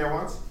 You've been there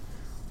once?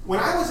 When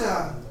I was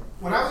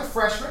a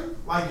freshman,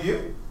 like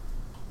you,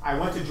 I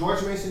went to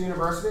George Mason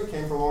University,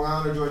 came from Long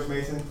Island to George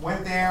Mason,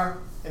 went there,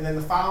 and then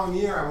the following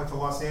year I went to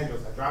Los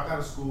Angeles. I dropped out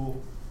of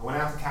school, I went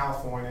out to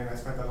California, and I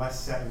spent the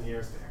last 7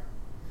 years there.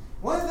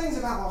 One of the things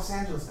about Los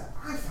Angeles that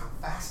I found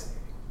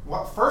fascinating,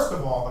 first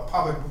of all, the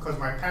public, because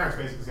my parents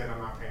basically said, I'm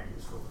not paying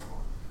you school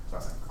anymore. So I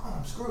was like, oh,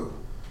 I'm screwed.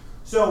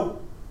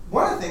 So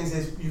one of the things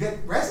is you get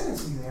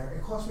residency there.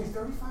 It cost me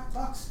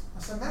 $35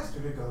 a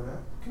semester to go to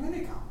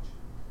community college,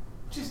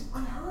 which is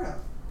unheard of.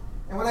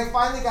 And when I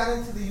finally got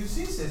into the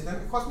UC system,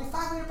 it cost me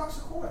 $500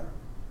 a quarter.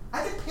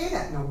 I could pay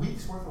that in a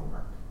week's worth of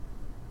work.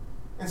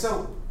 And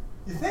so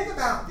you think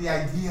about the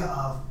idea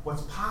of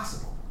what's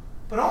possible,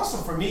 but also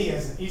for me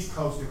as an East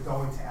Coaster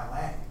going to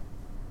LA,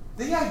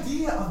 the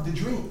idea of the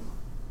dream,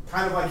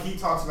 kind of like he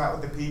talks about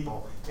with the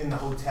people in the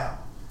hotel,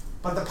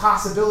 but the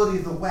possibility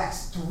of the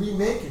West to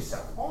remake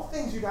yourself, all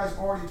things you guys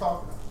already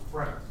talked about.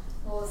 Brennan.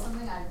 Well,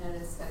 something I've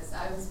noticed, because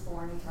I was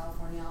born in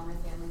California, all my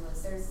family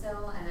lives there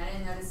still, and I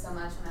didn't notice so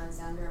much when I was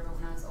younger, but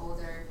when I was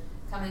older,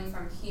 coming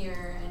from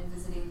here and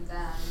visiting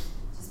them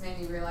just made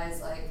me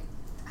realize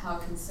how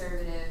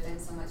conservative and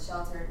somewhat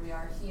sheltered we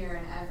are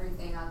here, and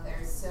everything out there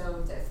is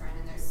so different,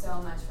 and there's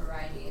so much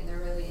variety, and there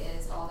really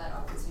is all that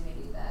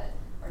opportunity that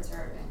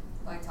Arturo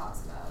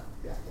talks about.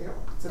 Yeah,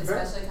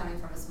 especially coming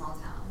from a small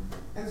town.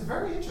 And it's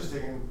very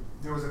interesting, and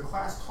there was a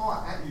class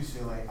taught at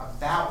UCLA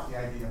about the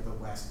idea of the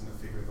West and the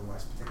figure of the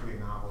West, particularly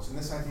in novels, and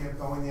this idea of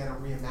going there to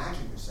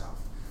reimagine yourself,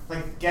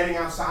 like getting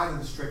outside of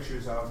the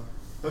strictures of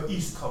the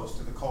East Coast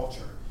of the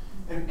culture.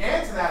 And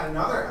add to that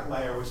another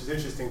layer, which is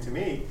interesting to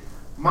me.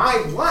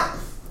 My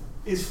wife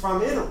is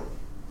from Italy,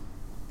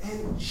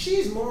 and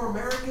she's more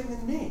American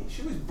than me.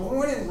 She was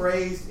born and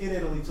raised in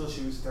Italy till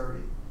she was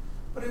 30.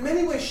 But in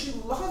many ways, she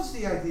loves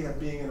the idea of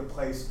being in a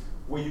place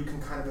where you can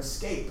kind of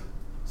escape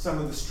some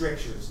of the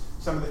strictures,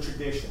 some of the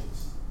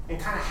traditions, and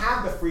kind of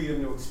have the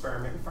freedom to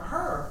experiment. And for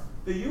her,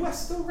 the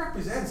U.S. still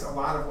represents a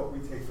lot of what we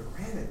take for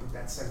granted with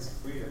that sense of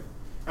freedom.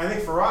 And I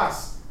think for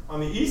us, on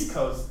the East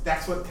Coast,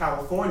 that's what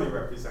California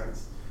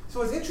represents.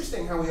 So it's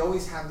interesting how we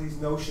always have these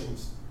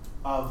notions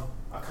of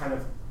a kind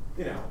of,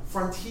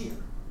 frontier.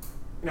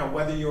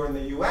 Whether you're in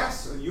the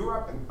U.S. or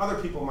Europe, and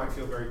other people might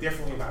feel very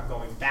differently about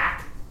going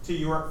back to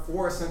Europe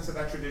for a sense of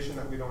that tradition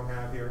that we don't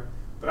have here.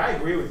 But I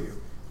agree with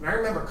you. And I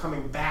remember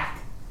coming back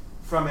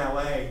from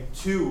LA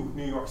to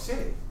New York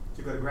City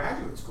to go to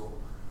graduate school.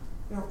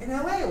 In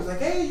LA, it was like,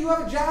 hey, you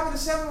have a job at a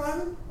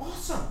 7-Eleven?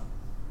 Awesome.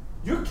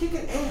 You're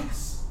kicking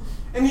ass.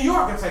 In New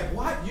York, it's like,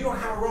 what? You don't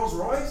have a Rolls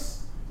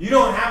Royce? You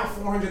don't have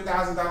a $400,000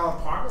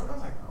 apartment? I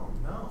was like, oh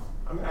no.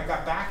 I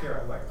got back here, I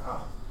was like,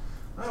 oh,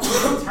 I'm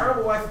living a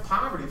terrible life of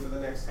poverty for the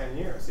next 10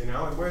 years, And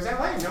whereas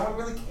LA, no one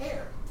really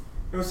cared.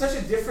 It was such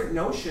a different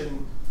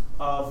notion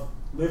of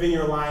living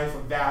your life,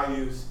 of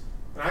values,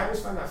 and I always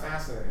find that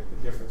fascinating,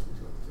 the difference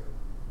between the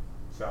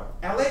two. So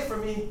LA for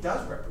me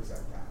does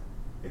represent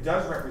that. It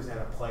does represent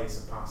a place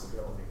of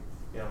possibility,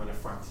 in a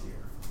frontier,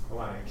 a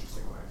lot of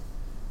interesting ways.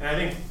 And I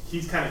think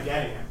he's kind of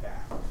getting at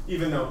that,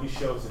 even though he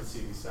shows it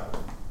CV7.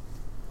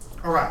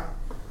 All right.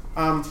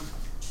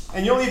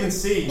 And you'll even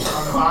see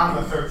on the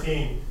bottom of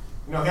 13,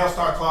 he'll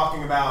start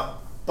talking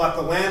about, but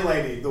the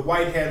landlady, the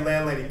white-haired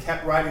landlady,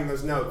 kept writing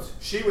those notes.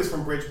 She was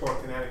from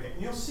Bridgeport, Connecticut.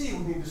 And you'll see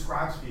when he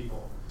describes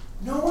people,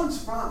 no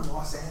one's from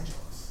Los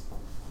Angeles,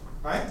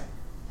 right?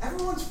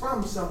 Everyone's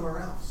from somewhere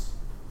else.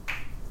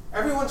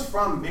 Everyone's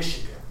from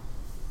Michigan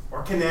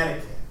or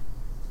Connecticut,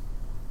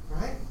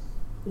 right?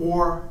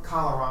 Or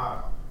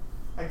Colorado.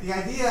 Like the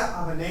idea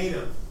of a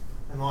native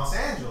in Los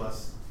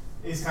Angeles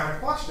is kind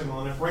of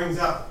questionable, and it brings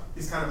up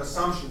these kind of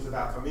assumptions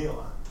about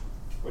Camila,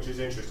 which is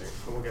interesting,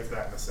 and we'll get to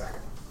that in a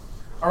second.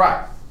 All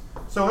right,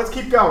 so let's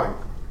keep going.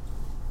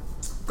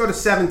 Go to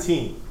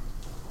 17.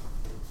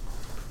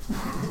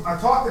 I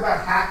talked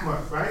about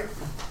Hackmuth, right?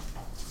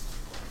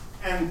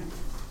 And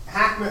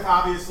Hackmuth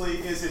obviously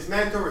is his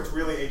mentor. It's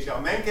really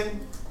H.L.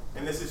 Mencken,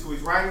 and this is who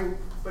he's writing.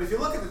 But if you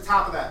look at the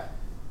top of that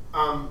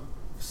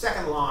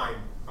second line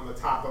on the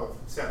top of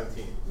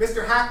 17,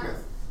 Mr.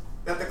 Hackmuth,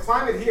 that the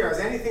climate here has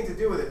anything to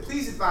do with it,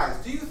 please advise.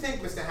 Do you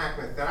think, Mr.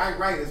 Hackmuth, that I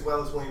write as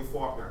well as William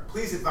Faulkner?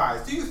 Please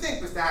advise. Do you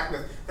think, Mr.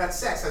 Hackmuth, that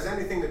sex has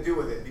anything to do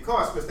with it?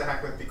 Because, Mr.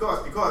 Hackmuth,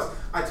 because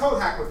I told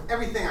Hackmuth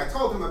everything. I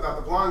told him about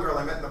the blonde girl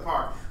I met in the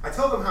park. I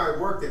told him how I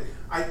worked it,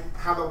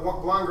 how the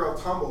blonde girl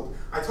tumbled.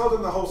 I told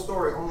him the whole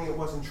story, only it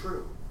wasn't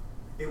true.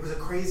 It was a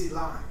crazy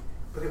lie,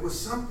 but it was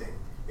something.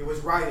 It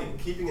was writing,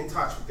 keeping in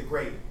touch with the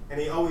great. And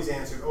he always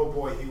answered, oh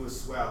boy, he was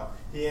swell.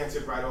 He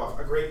answered right off,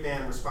 a great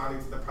man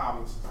responding to the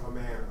problems of a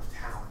man of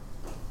talent.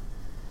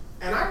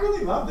 And I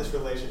really love this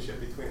relationship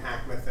between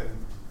Hackmuth and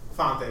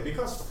Fante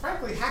because,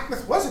 frankly,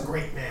 Hackmuth was a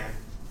great man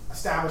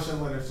established in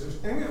literature.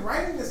 And he was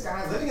writing this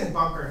guy living in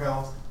Bunker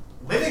Hill,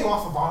 living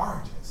off of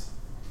oranges.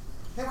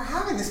 They were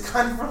having this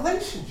kind of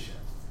relationship.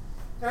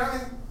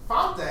 And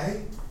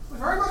Fante was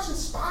very much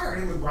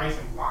inspired. He would write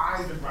him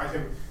lies, would write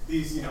him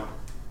these,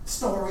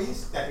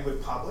 stories that he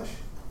would publish.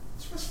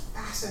 It's just a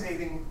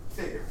fascinating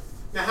figure.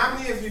 Now, how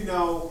many of you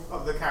know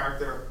of the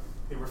character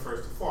he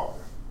refers to,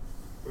 Faulkner?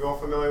 We all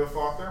familiar with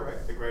Faulkner,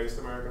 right? The greatest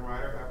American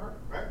writer ever,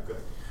 right?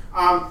 Good.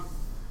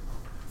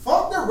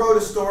 Faulkner wrote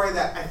a story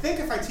that I think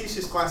if I teach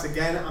this class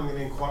again, I'm going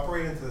to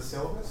incorporate into the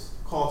syllabus,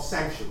 called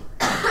Sanctuary.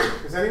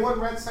 Has anyone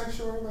read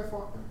Sanctuary by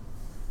Faulkner?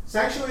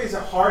 Sanctuary is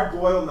a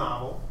hard-boiled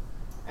novel,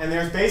 and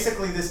there's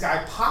basically this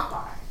guy,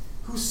 Popeye,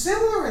 who's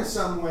similar in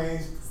some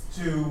ways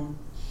to,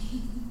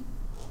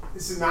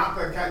 this is not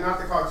the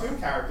cartoon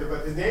character,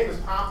 but his name is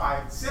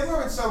Popeye,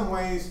 similar in some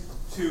ways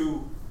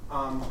to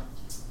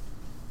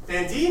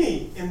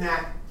Bandini in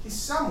that he's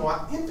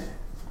somewhat impotent.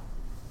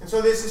 And so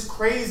there's this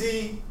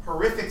crazy,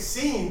 horrific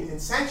scene in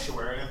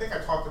Sanctuary, and I think I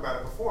talked about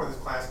it before in this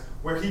class,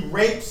 where he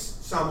rapes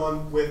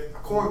someone with a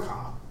corn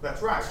cob.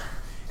 That's right.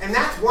 And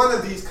that's one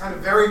of these kind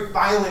of very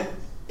violent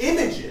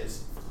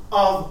images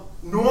of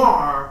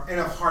noir and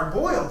of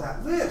hard-boiled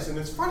that lives. And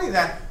it's funny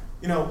that,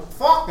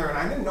 Faulkner, and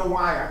I didn't know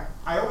why,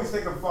 I always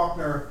think of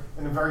Faulkner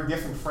in a very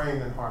different frame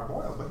than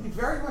hard-boiled, but he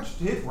very much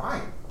did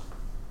write.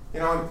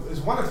 It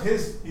was one of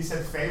his, he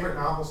said, favorite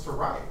novels to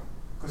write,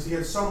 because he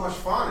had so much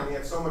fun and he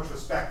had so much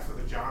respect for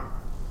the genre.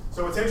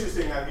 So it's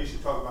interesting that he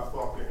should talk about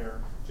Faulkner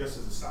here, just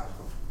as a side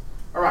point.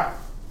 All right,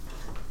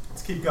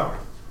 let's keep going.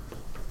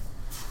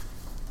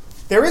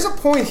 There is a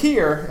point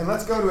here, and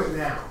let's go to it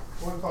now.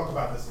 I want to talk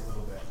about this a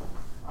little bit.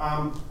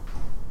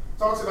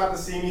 Talks about the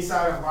seamy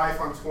side of life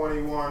on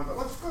 21, but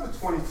let's go to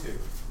 22.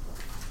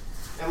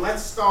 And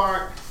let's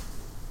start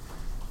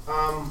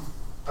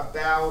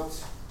about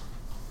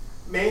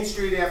Main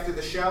Street after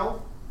the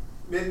show,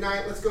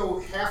 midnight. Let's go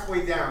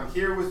halfway down.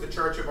 Here was the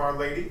Church of Our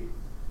Lady.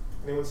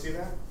 Anyone see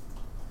that?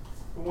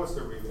 Who wants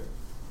to read it?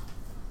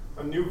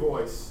 A new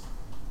voice.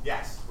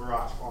 Yes,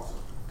 Viraj, also.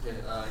 Okay,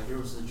 here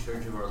was the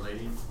Church of Our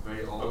Lady,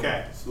 very old.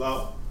 Okay,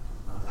 slow.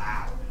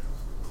 Loud.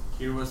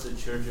 Here was the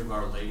Church of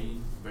Our Lady,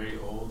 very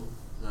old.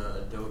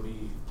 The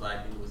adobe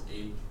blackened with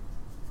age.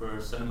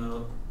 For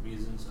sentimental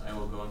reasons, I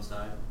will go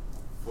inside.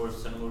 For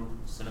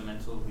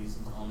sentimental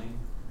reasons only.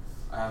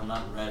 I have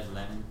not read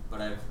Lenin, but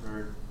I have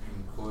heard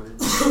him quoted.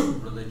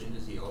 Religion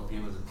is the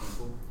opium of the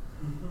people.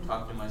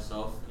 Talk to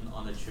myself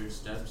on the church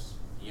steps.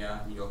 Yeah,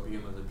 the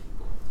opium of the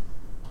people.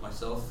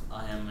 Myself,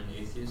 I am an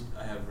atheist.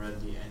 I have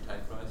read The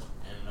Antichrist,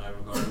 and I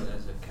regard it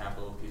as a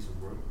capital piece of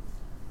work.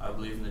 I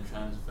believe in the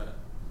transvaluation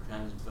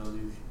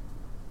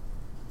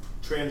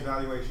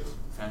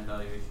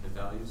of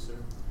values, sir.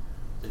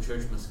 The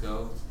church must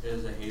go. It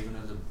is a haven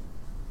of the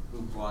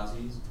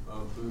bourgeoisies,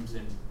 of boobs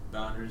and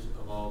bounders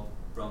of all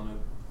Brahma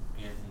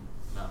and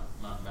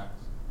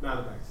mountebanks.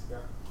 Mountebanks, yeah.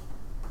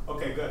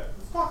 Okay, good.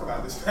 Let's talk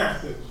about this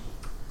passage.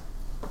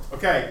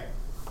 Okay,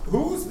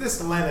 who's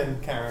this Lennon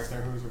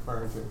character who's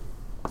referring to?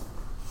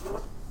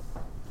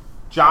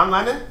 John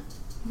Lennon?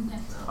 No.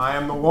 I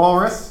am the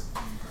walrus.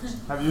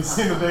 Have you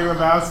seen The Big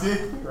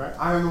Lebowski? Right.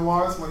 I am the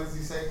walrus. What does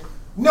he say?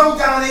 No,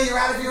 Donnie, you're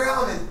out of your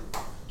element.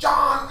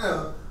 John,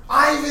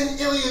 Ivan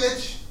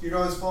Ilyevich. You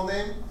know his full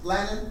name?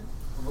 Lennon?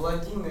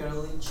 Vladimir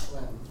Ilyich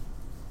Lenin.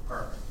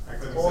 Perfect. I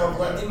couldn't Or say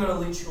Vladimir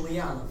Ilyich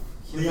Ulyanov.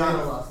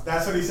 Leonov.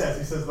 That's what he says.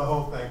 He says the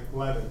whole thing.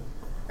 Lennon.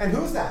 And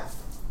who's that?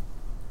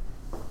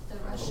 The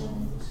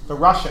Russian. The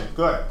Russian.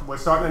 Good. We're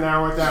starting to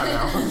narrow it down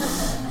now.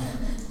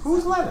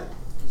 Who's Lennon?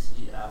 Is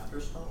he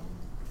after Stalin?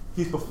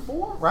 He's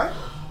before, right?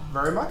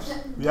 Very much?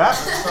 Yeah?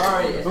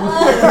 Sorry.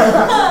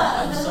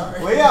 I'm sorry.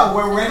 Leah,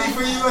 we're ready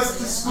for you as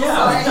the school.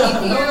 Yeah.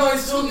 Sorry, No,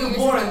 it's really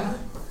boring.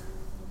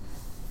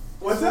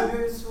 What's that?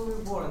 It's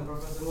really boring,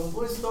 Professor. Well,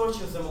 please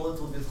torture them a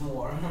little bit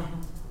more.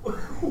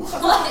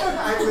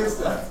 I missed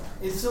that.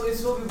 It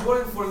will be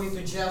boring for me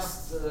to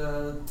just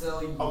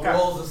tell you Okay.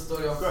 all the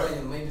story of Good.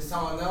 Lenin. Maybe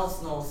someone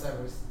else knows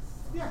everything.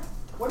 Yeah.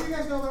 What do you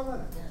guys know about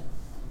Lennon? Yeah.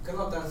 You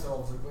cannot answer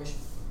all the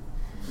questions.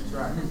 That's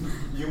right.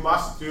 You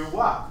must do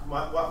what?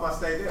 What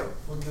must they do?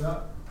 Look it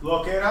up.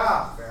 Look it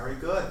up. Very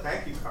good.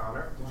 Thank you,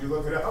 Connor. Did you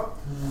look it up?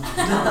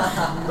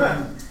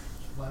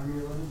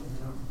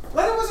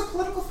 Lenin was a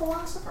political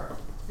philosopher.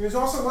 He was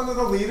also one of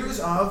the leaders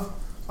of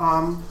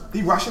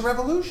the Russian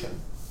Revolution.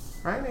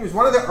 Right? He was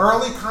one of the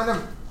early kind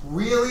of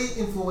really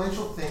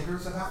influential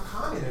thinkers about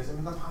communism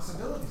and the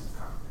possibilities of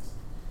communism.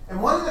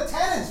 And one of the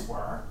tenets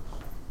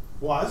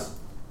was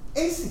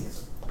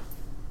atheism.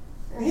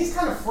 And he's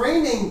kind of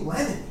framing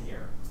Lenin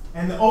here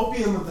and the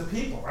opium of the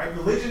people, right?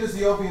 Religion is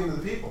the opium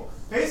of the people.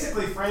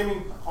 Basically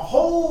framing a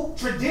whole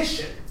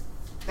tradition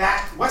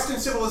that Western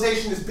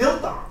civilization is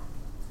built on.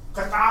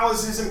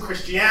 Catholicism,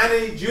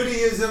 Christianity,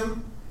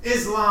 Judaism,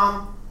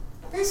 Islam.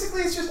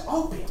 Basically, it's just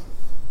opium.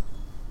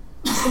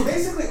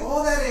 Basically,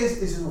 all that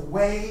is a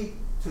way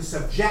to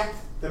subject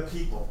the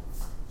people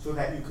so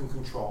that you can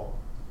control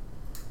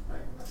them.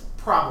 Right? That's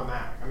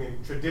problematic. I mean,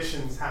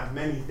 traditions have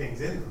many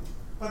things in them.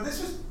 But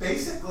this was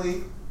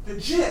basically the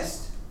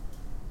gist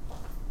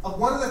of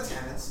one of the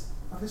tenets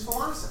of his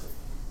philosophy.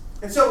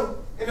 And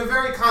so, in a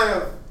very kind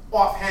of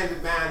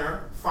offhanded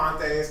manner,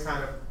 Fante is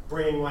kind of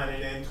bringing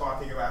Lenin in,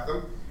 talking about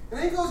them. And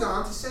then he goes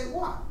on to say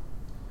what?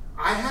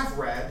 I have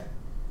read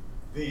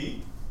the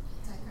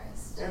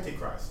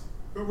Antichrist.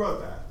 Who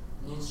wrote that?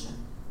 Nietzsche.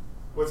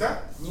 What's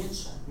that?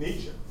 Nietzsche.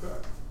 Nietzsche. Good.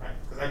 Right?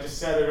 Because I just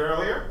said it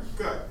earlier.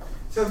 Good.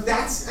 So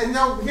and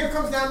now here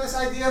comes down this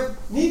idea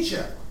of Nietzsche.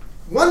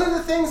 One of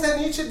the things that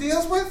Nietzsche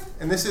deals with,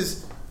 and this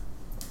is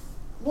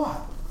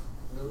what?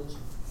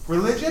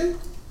 Religion.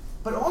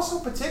 But also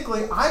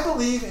particularly, I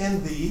believe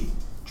in the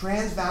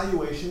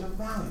transvaluation of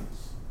values.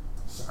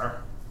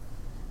 Sir,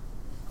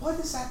 what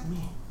does that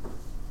mean?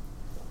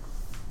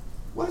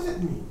 What does it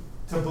mean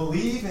to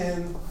believe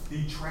in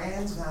the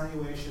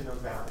transvaluation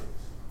of values?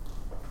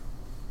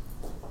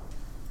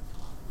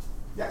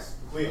 Yes,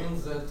 Leo. It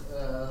means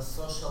that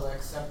socially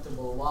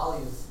acceptable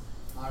values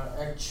are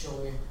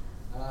actually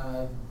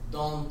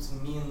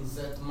don't mean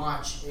that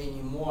much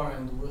anymore,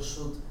 and we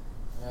should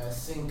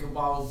think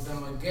about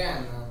them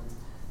again and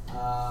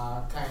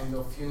kind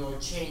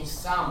of, change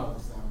some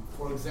of them.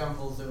 For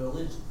example, the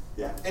religion.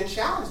 Yeah, and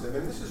challenge them.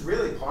 And this is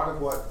really part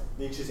of what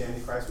Nietzsche's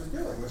Antichrist was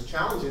doing, was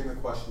challenging the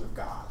question of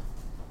God.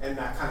 And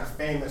that kind of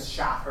famous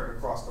shot heard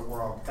across the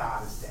world,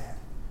 God is dead.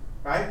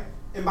 Right?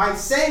 And by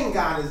saying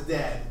God is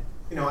dead,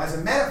 as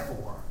a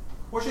metaphor,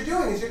 what you're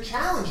doing is you're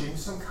challenging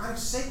some kind of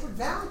sacred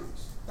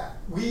values that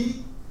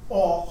we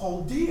all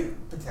hold dear,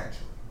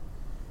 potentially.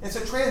 And so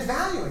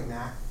transvaluing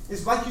that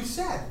is, like you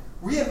said,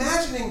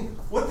 reimagining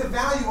what the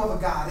value of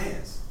a God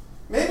is.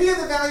 Maybe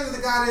the value of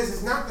the God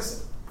is not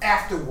this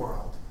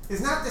afterworld,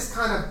 is not this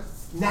kind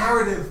of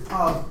narrative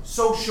of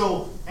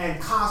social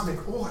and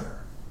cosmic order.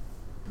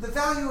 But the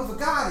value of a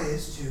God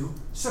is to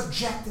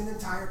subject an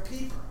entire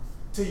people,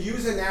 to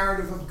use a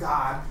narrative of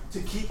God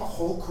to keep a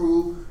whole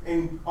crew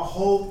and a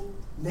whole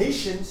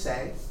nation,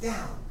 say,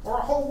 down, or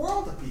a whole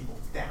world of people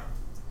down.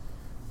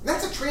 And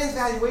that's a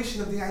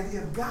transvaluation of the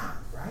idea of God,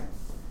 right?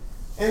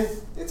 And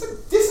this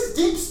is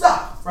deep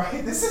stuff,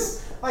 right? This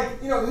is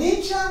like,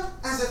 Nietzsche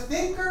as a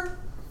thinker,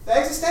 the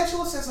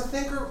existentialist as a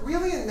thinker,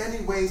 really in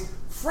many ways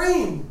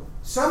framed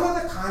some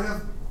of the kind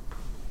of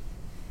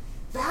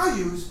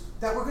values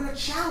that we're going to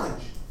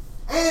challenge.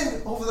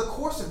 And over the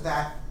course of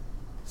that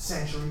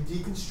century,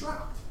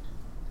 deconstruct.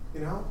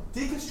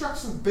 Deconstruct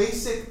some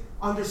basic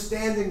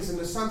understandings and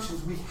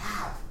assumptions we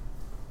have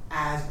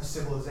as a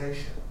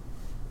civilization.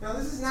 Now,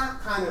 this is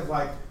not kind of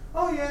like,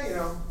 oh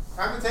yeah,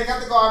 time to take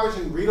out the garbage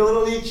and read a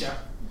little Nietzsche.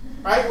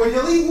 Right? When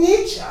you read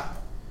Nietzsche,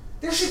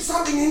 there should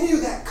something in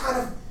you that kind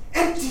of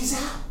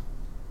empties out.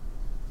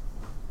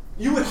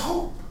 You would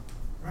hope,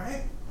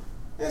 right?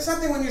 There's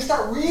something when you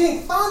start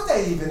reading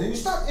Fante even, and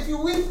if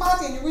you read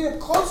Fante and you read it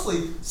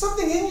closely,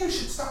 something in you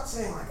should start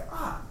saying like,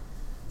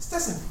 this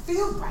doesn't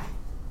feel right.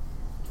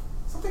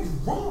 Something's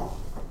wrong.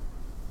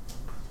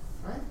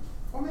 Right?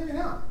 Or maybe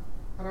not.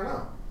 I don't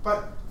know.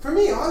 But for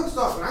me, I always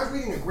thought when I was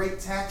reading a great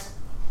text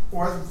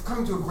or I was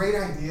coming to a great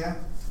idea,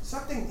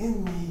 something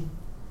in me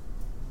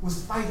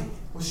was fighting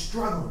it, was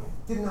struggling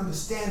it, didn't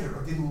understand it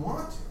or didn't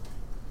want to.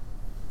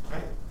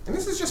 Right? And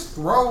this is just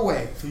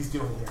throwaway he's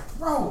doing here.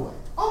 Throwaway.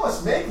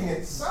 Almost making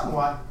it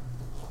somewhat,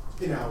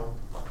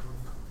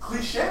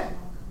 cliche.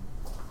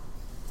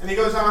 And he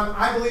goes on,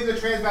 I believe the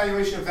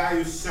transvaluation of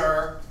values,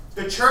 sir.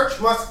 The church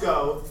must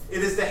go.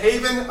 It is the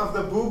haven of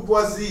the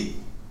bourgeoisie.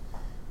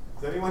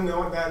 Does anyone know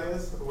what that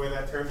is? Where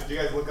that term? Did you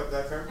guys look up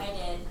that term? I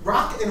did.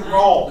 Rock and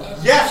roll.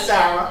 Yes,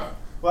 Sarah.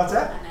 What's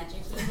that?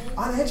 Uneducated.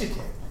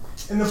 Uneducated.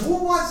 And the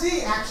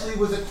bourgeoisie actually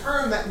was a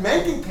term that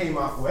Mencken came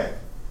up with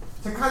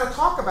to kind of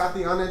talk about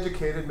the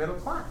uneducated middle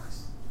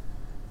class.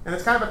 And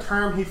it's kind of a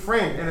term he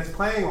framed, and it's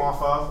playing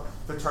off of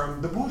the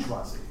term the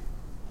bourgeoisie.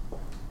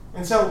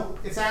 And so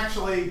it's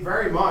actually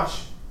very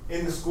much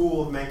in the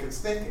school of Mencken's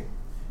thinking.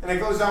 And it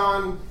goes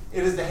on,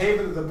 it is the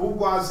haven of the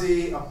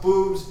bourgeoisie, of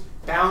boobs,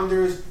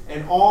 bounders,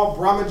 and all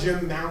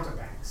brummagem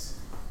mountebanks.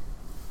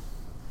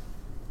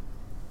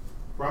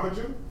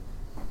 Brummagem?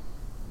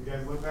 You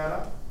guys look that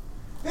up?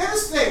 There's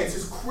this thing, it's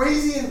this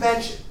crazy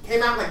invention.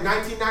 Came out in like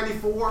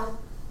 1994.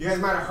 You guys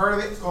might have heard of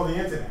it. It's called the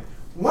internet.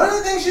 One of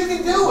the things you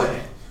can do with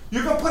it,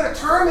 you can put a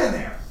term in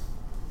there.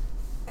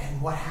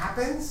 And what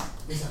happens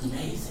is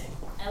amazing.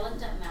 I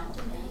looked up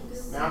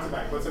mountebanks.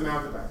 Mountebank. What's a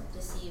mountebank?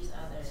 Deceives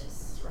others.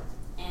 That's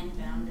right. And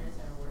founders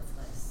are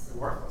worthless.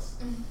 They're worthless.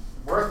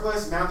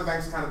 Worthless.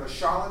 Mountebank's kind of a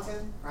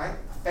charlatan, right?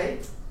 A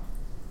fake.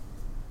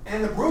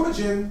 And the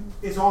brumogen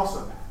is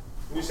also that.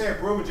 When you say a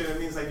brumogen, it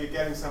means like you're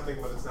getting something,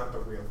 but it's not the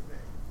real thing,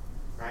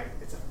 right?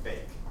 It's a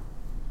fake,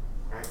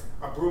 right?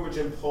 A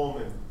brumogen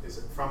Pullman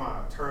is from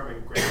a term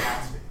in Great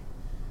Gatsby,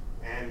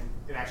 and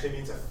it actually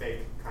means a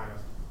fake kind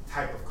of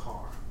type of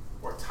car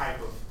or type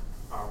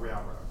of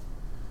railroad.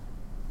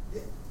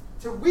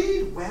 To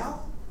read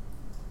well,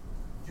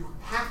 you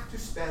have to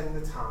spend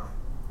the time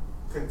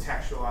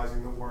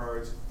contextualizing the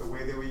words the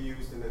way they were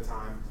used in the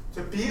time.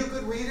 To be a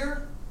good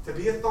reader, to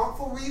be a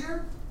thoughtful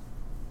reader,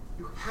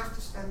 you have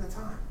to spend the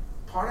time.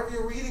 Part of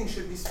your reading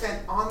should be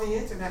spent on the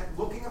internet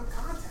looking up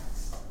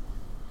context.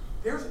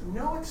 There's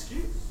no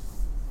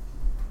excuse.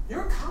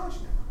 You're in college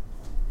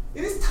now.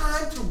 It is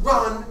time to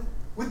run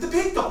with the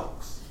big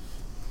dogs.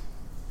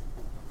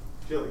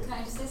 Jillian. Can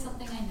I just say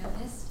something I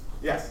noticed?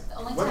 Yes. The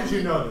only What time did you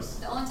he- notice?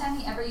 The only time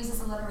he ever uses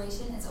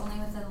alliteration is only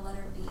with the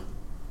letter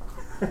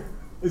B.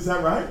 Is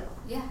that right?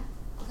 Yeah,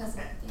 because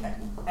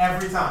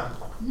Every time.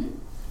 hmm?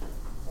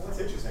 Well, that's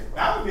interesting.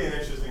 That would be an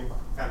interesting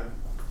kind of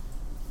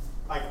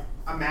like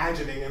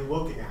imagining and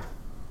looking at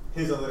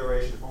his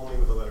alliteration only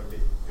with the letter B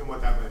and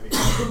what that might be.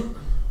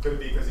 Could it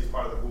be because he's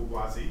part of the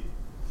bourgeoisie?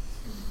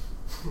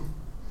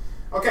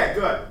 Okay,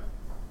 good.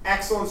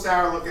 Excellent,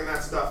 Sarah, looking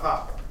that stuff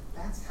up.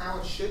 That's how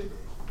it should be.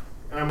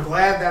 And I'm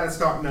glad that it's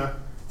starting to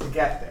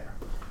get there.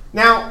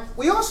 Now,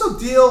 we also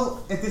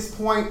deal at this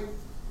point,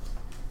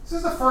 this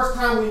is the first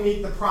time we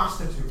meet the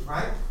prostitute,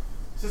 right?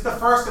 This is the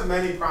first of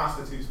many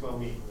prostitutes we'll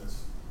meet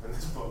in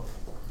this book.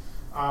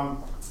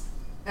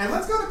 And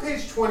let's go to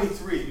page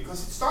 23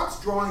 because it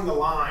starts drawing the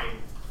line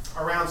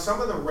around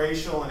some of the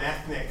racial and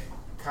ethnic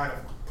kind of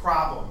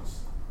problems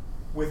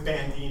with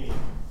Bandini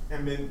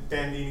and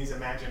Bandini's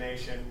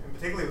imagination, and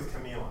particularly with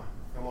Camilla.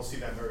 And we'll see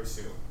that very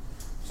soon.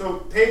 So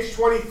page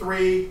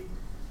 23,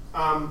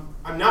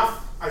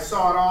 enough, I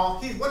saw it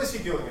all. What is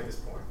he doing at this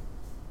point?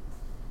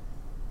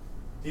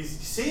 He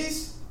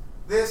sees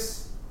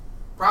this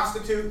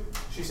prostitute.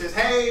 She says,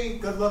 hey,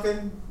 good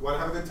looking, want to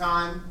have a good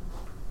time?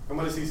 And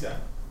what does he say?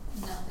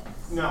 No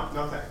thanks.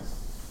 No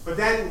thanks. But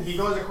then he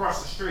goes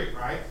across the street,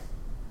 right?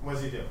 What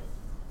does he do?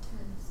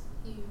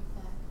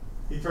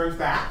 He turns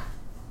back.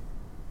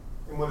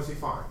 And what does he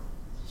find?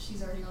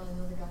 She's already on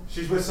another guy.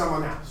 She's with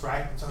someone else,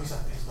 right? So he's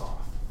like pissed off.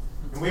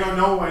 And we don't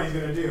know what he's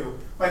going to do.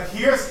 But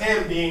here's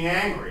him being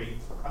angry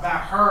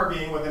about her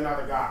being with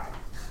another guy.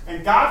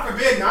 And God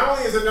forbid, not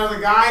only is it another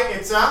guy,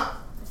 it's a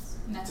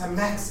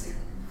Mexican.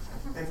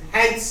 And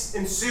hence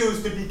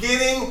ensues the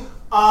beginning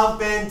of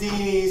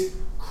Bandini's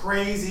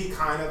crazy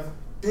kind of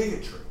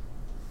bigotry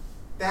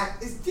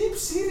that is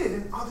deep-seated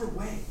in other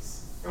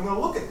ways. And we'll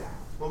look at that.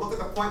 We'll look at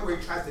the point where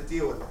he tries to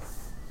deal with it.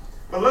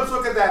 But let's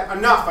look at that.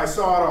 Enough. I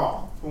saw it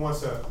all. Who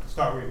wants to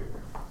start reading?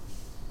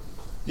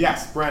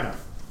 Yes, Brenna.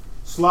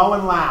 Slow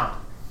and loud.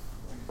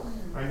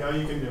 I know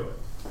you can do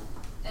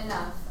it.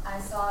 Enough. I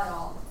saw it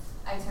all.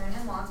 I turned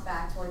and walked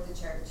back toward the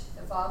church.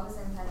 The fog was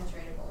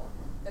impenetrable.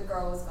 The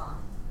girl was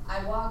gone.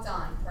 I walked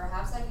on.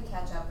 Perhaps I could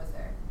catch up with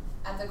her.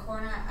 At the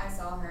corner, I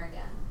saw her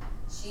again.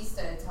 She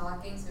stood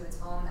talking to a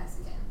tall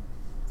Mexican.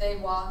 They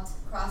walked,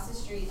 crossed the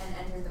street, and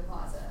entered the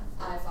plaza.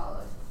 I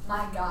followed.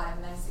 My God,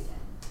 a Mexican.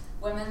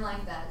 Women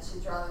like that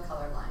should draw the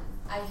color line.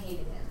 I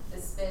hated him. The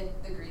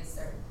spit, the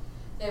greaser.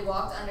 They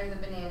walked under the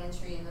banana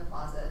tree in the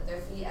plaza,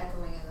 their feet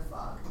echoing in the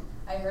fog.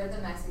 I heard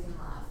the Mexican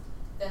laugh.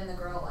 Then the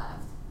girl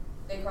laughed.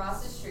 They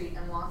crossed the street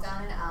and walked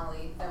down an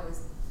alley that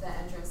was the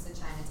entrance to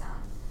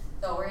Chinatown.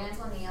 The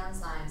oriental neon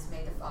signs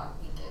made the fog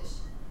pinkish.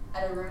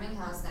 At a rooming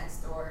house next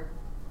door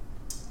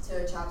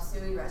to a chop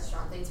suey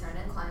restaurant, they turned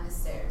and climbed the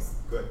stairs.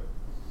 Good.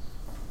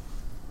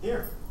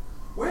 Here.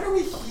 Where do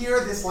we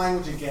hear this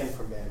language again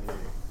from Bandini?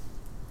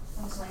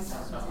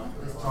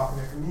 We're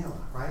talking to Camilla,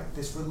 right?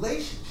 This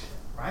relationship,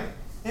 right?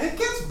 And it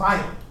gets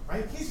violent,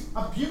 right? He's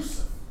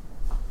abusive.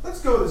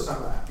 Let's go to some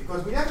of that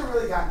because we haven't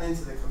really gotten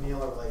into the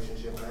Camilla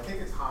relationship, and I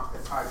think it's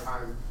high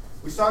time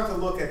we start to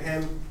look at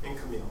him and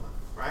Camilla,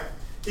 right?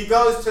 He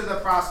goes to the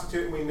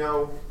prostitute, and we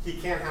know he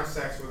can't have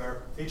sex with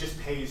her. He just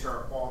pays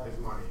her all his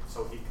money,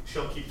 so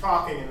she'll keep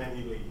talking, and then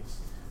he leaves,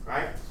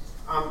 right?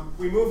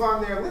 We move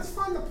on there. Let's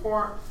find the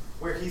part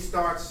where he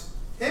starts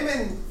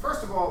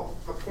first of all,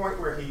 the point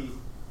where he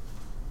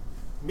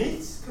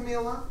meets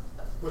Camilla,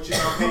 which is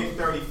on page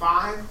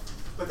 35,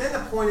 but then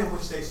the point in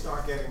which they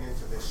start getting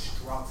into this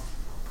struggle.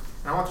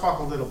 And I want to talk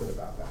a little bit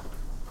about that.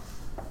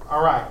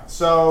 All right,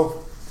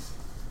 so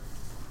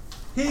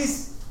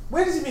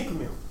where does he meet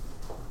Camille?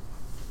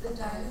 The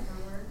diner.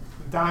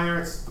 The diner,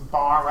 it's the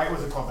bar, right?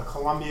 What's it called? The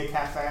Columbia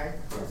Cafe?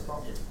 That's what it's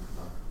called.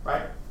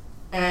 Right?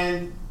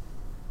 And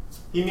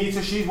he meets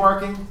her, she's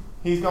working.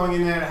 He's going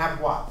in there to have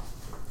what?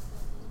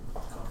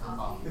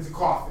 Coffee. It's a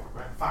coffee,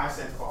 right?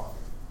 5-cent coffee.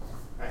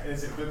 Right? And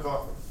is it good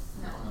coffee?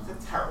 No.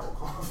 It's a terrible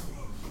coffee.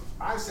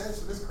 5 cents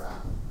for this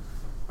crap.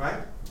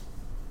 Right?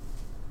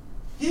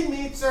 He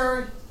meets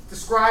her,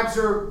 describes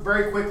her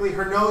very quickly.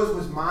 Her nose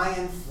was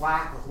Mayan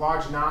flat with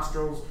large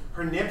nostrils.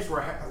 Her lips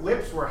were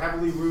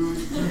heavily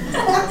rouged.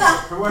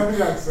 What did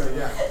that say?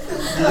 Yeah.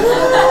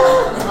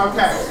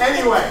 Okay.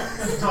 Anyway,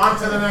 on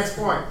to the next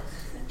point.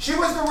 She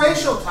was the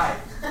racial type,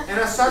 and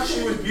as such,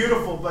 she was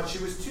beautiful, but she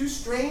was too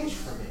strange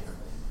for me,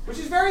 which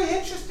is very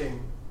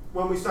interesting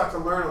when we start to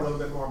learn a little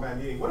bit more about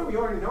Bandini. What do we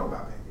already know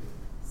about Bandini?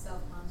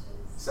 Self-conscious.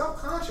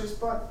 Self-conscious,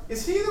 but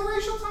is he the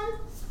racial type?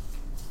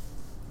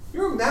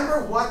 You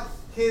remember what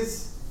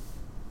his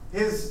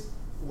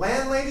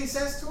landlady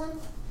says to him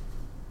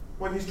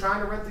when he's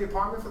trying to rent the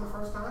apartment for the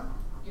first time?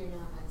 You're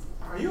not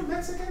Mexican. Are you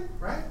Mexican?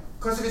 Right?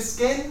 Because of his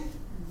skin?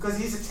 Because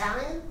he's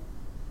Italian?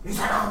 He's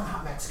like, I'm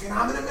not Mexican,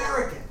 I'm an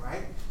American,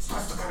 right?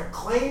 Starts to kind of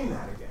claim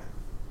that again.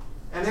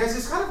 And there's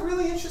this kind of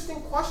really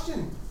interesting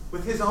question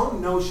with his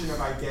own notion of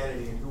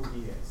identity and who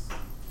he is,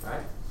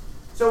 right?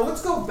 So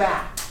let's go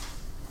back.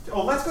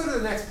 Let's go to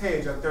the next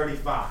page on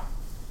 35.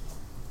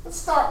 Let's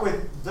start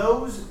with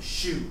those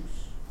shoes.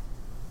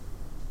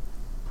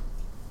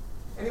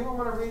 Anyone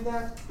want to read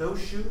that?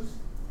 Those shoes?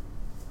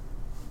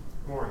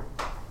 Maureen.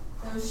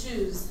 Those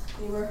shoes,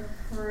 they were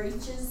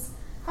huaraches.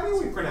 How do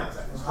we pronounce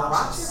that?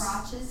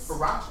 Huaraches.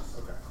 Huaraches?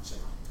 Okay.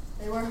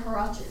 They were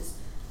huaraches.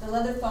 The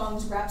leather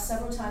thongs wrapped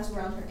several times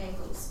around her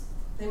ankles.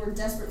 They were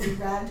desperately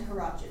ragged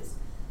huaraches.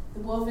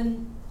 The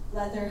woven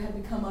leather had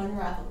become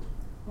unraveled.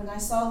 When I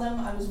saw them,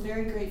 I was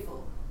very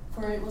grateful,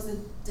 for it was a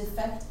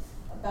defect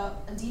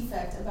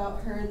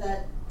about her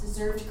that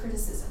deserved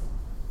criticism.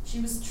 She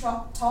was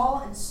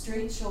tall and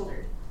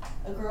straight-shouldered,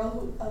 a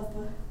girl of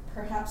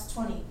perhaps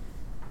 20,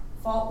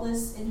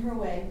 faultless in her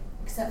way,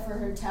 except for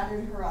her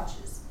tattered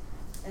huaraches.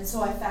 And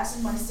so I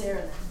fastened my stare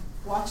on them,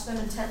 watched them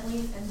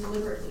intently and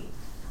deliberately,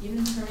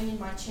 even turning in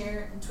my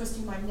chair and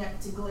twisting my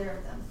neck to glare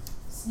at them,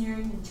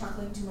 sneering and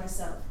chuckling to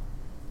myself.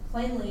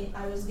 Plainly,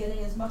 I was getting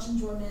as much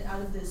enjoyment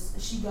out of this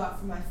as she got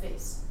from my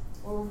face,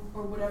 or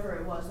whatever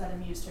it was that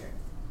amused her.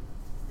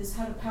 This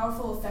had a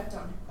powerful effect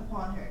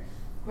upon her.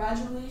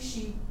 Gradually,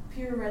 she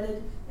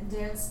pirouetted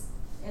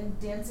and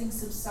dancing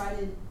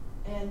subsided,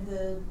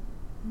 and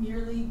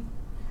merely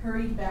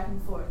hurried back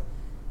and forth.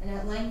 And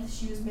at length,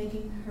 she was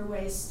making her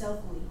way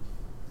stealthily.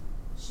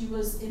 She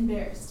was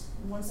embarrassed,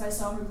 and once I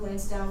saw her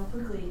glance down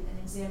quickly and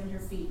examine her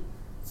feet,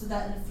 so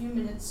that in a few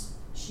minutes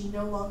she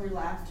no longer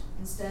laughed.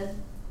 Instead,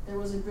 there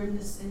was a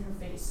grimness in her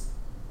face.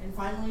 And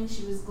finally,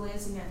 she was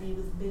glancing at me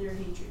with bitter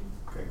hatred.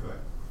 Okay, good.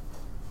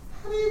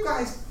 How do you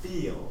guys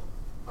feel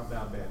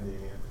about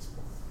Bandini at this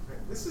point?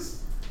 Right? This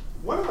is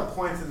one of the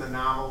points in the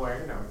novel where,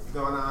 he's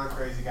going on,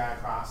 crazy guy,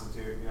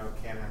 prostitute,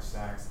 can't have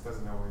sex,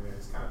 doesn't know where he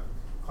is, kind of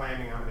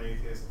claiming I'm an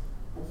atheist.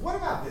 But what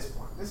about this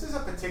point? This is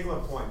a particular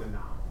point in the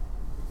novel.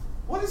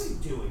 What is he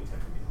doing to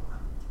Camilla?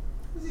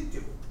 What is he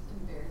doing?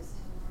 Embarrassing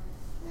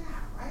her.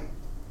 Yeah, right?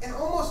 And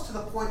almost to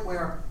the point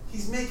where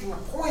he's making a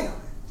point of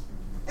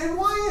it. And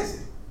why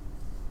is it?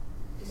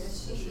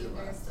 Because she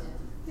embarrassed him.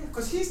 Yeah,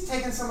 because he's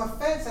taken some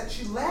offense that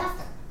she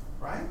laughed at him,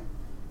 right?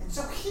 And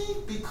so he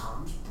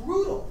becomes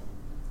brutal.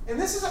 And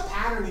this is a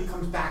pattern he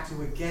comes back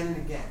to again and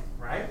again,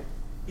 right?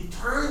 He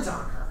turns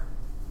on her.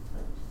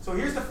 Right? So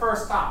here's the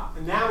first stop,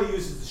 and now he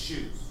uses the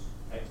shoes.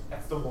 Right?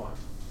 That's the one.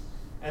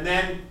 And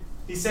then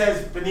he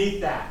says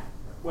beneath that,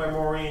 where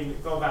Maureen,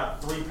 go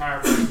about 3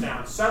 paragraphs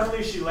down.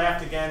 Suddenly she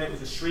laughed again. It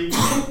was a shriek,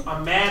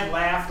 a mad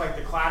laugh like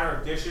the clatter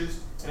of dishes,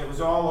 and it was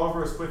all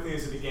over as quickly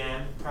as it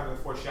began, kind of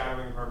the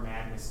foreshadowing of her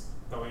madness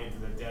going into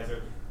the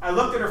desert. I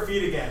looked at her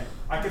feet again.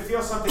 I could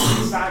feel something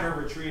inside her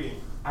retreating.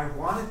 I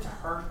wanted to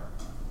hurt her,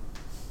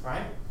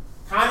 right?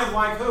 Kind of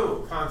like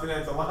who?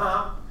 Continental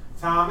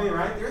Tommy,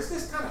 right? There's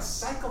this kind of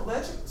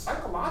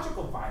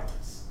psychological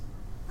violence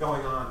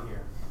going on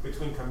here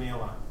between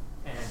Camilla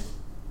and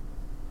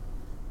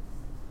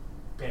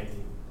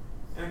Bandini.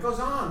 And it goes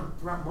on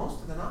throughout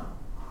most of the novel.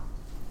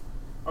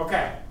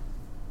 Okay,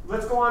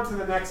 let's go on to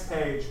the next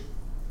page.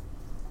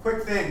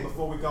 Quick thing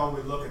before we go and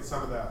we look at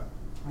some of the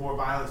more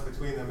violence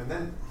between them, and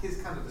then his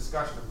kind of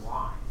discussion of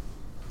why.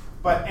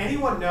 But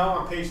anyone know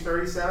on page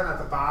 37 at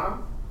the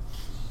bottom,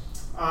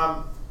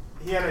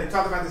 he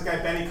talked about this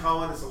guy Benny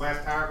Cohen. It's the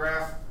last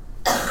paragraph.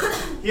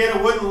 He had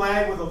a wooden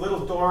leg with a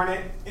little door in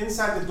it.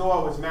 Inside the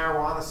door was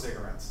marijuana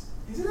cigarettes.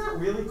 Isn't that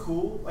really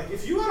cool? Like,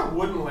 if you had a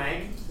wooden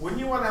leg, wouldn't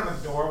you want to have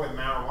a door with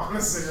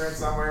marijuana cigarettes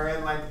somewhere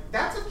in? Like,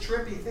 that's a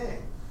trippy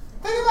thing.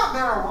 Think about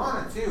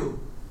marijuana, too,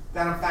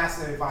 that I'm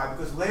fascinated by,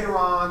 because later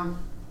on,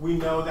 we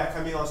know that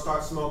Camila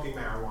starts smoking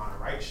marijuana,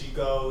 right? She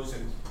goes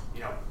and,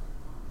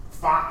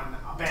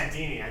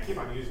 Bandini, I keep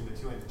on using the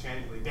two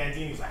interchangeably.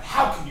 Bandini's like,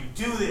 how can you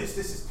do this?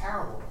 This is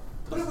terrible.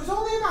 But it was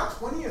only about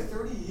 20 or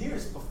 30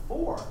 years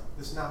before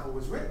this novel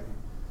was written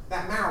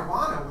that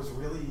marijuana was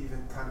really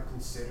even kind of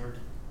considered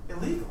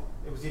illegal.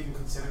 It was even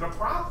considered a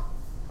problem,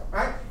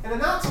 right? And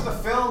announced in the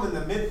film in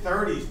the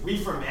mid-30s,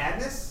 Reefer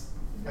Madness.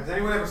 Has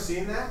anyone ever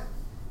seen that?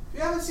 If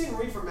you haven't seen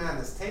Reefer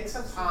Madness, take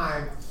some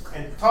time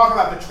and talk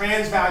about the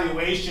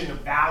transvaluation of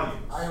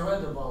values. I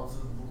read about this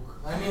book.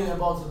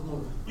 About the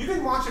movie. You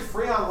can watch it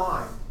free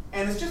online.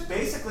 And it's just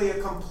basically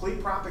a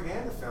complete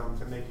propaganda film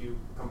to make you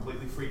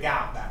completely freak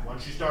out that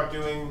once you start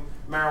doing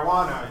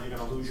marijuana, you're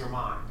going to lose your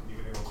mind.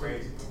 You're going to go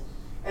crazy.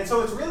 And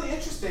so it's really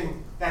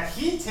interesting that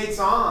he takes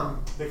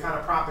on the kind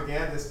of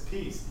propagandist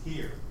piece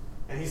here.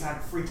 And he's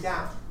like freaked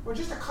out. Well,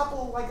 just a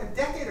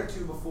decade or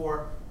two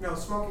before,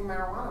 smoking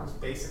marijuana was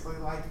basically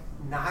like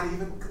not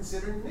even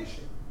considered an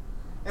issue.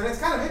 And it's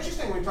kind of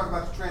interesting when we talk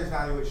about the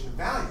transvaluation of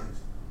values,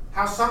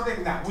 how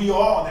something that we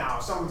all now,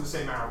 if someone would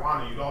say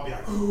marijuana, you'd all be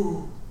like,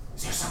 ooh,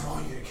 is there some more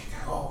you're going to kick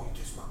out? Oh, you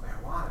just smoke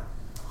marijuana.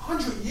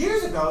 100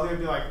 years ago, they'd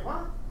be like,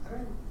 what?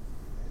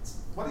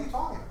 What are you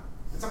talking about?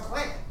 It's a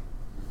plant.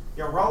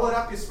 You roll it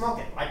up, you smoke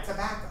it, like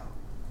tobacco.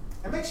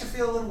 It makes you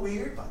feel a little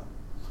weird, but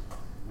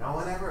no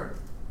one ever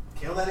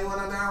killed anyone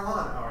on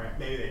marijuana. Or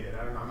maybe they did,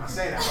 I don't know, I'm not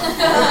saying that. But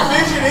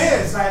the vision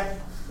is that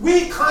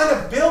we kind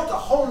of built a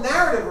whole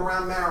narrative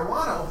around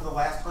marijuana over the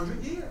last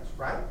 100 years,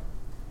 right?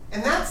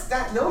 And that's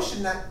that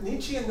notion, that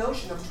Nietzschean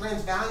notion of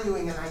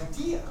transvaluing an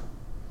idea.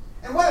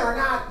 And whether or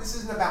not this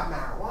isn't about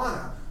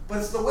marijuana, but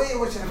it's the way in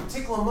which in a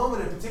particular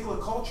moment, in a particular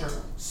culture,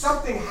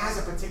 something has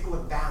a particular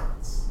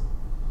balance.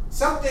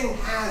 Something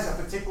has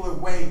a particular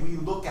way we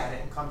look at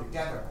it and come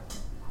together.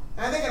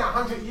 And I think in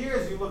 100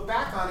 years, you look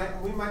back on it,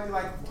 and we might be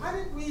like, why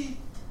did we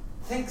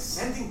think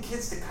sending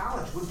kids to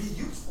college would be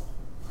useful?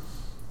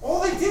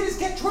 All they did is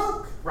get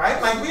drunk,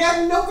 right? Like, we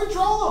had no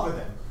control over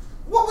them.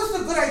 What was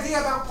the good idea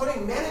about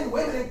putting men and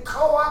women in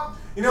co-op,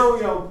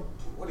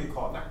 what do you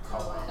call it? Not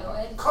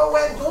co-op.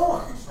 Co-ed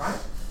dorms, right?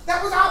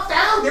 That was all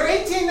down. They're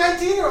 18,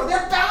 19-year-olds.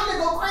 They're bound to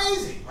go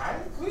crazy, right?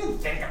 We didn't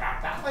think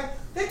about that. Like,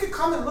 they could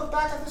come and look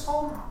back at this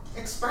whole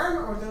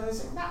experiment we're doing and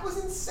say, that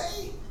was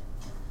insane.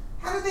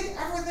 How did they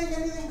ever think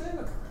anything good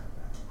would come out of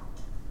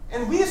that?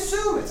 And we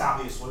assume it's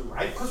obviously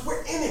right because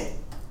we're in it.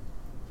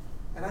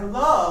 And I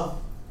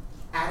love,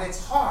 at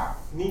its heart,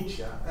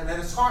 Nietzsche, and at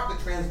its heart,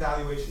 the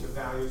transvaluation of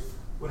values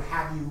would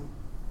have you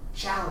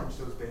challenge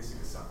those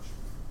basic assumptions,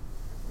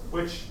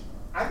 which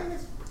I think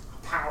is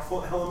a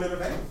powerful element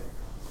of anything.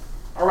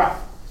 All right,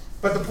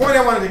 but the point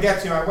I wanted to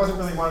get to, I wasn't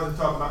really wanting to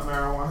talk about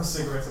marijuana,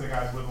 cigarettes, and a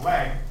guy's wooden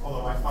leg,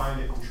 although I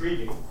find it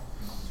intriguing.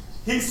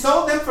 He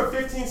sold them for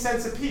 15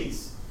 cents a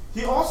piece.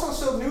 He also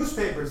sold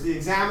newspapers, the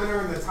Examiner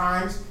and the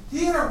Times.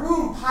 He had a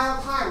room piled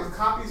high with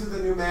copies of the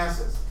New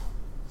Masses.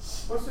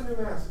 What's the New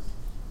Masses?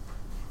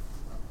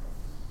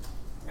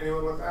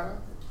 Anyone look that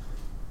up?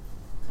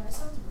 Kind of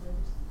sounds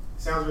religious.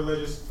 Sounds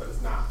religious, but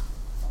it's not.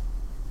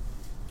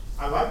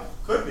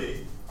 Could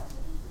be.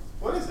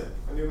 What is it?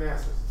 A New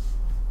Masses.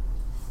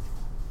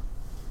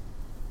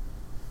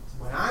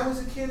 When I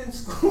was a kid in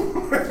school,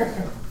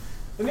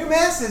 the New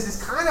Masses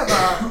is kind of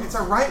it's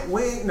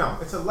a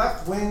it's a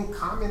left-wing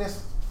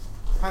communist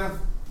kind of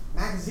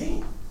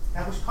magazine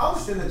that was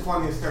published in the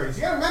 20s, 30s.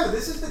 You gotta remember,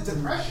 this is the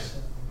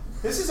Depression.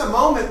 This is a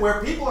moment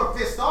where people are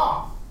pissed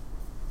off,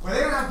 where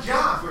they don't have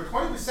jobs, where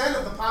 20%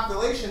 of the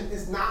population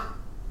is not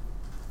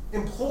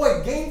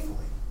employed gainfully.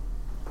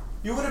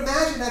 You would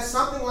imagine that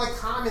something like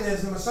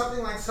communism or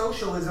something like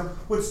socialism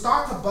would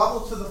start to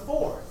bubble to the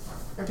fore,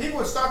 and people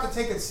would start to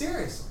take it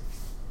seriously.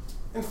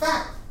 In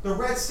fact, the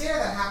Red Scare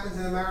that happens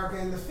in America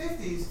in the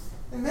 50s,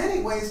 in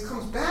many ways,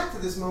 comes back to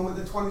this moment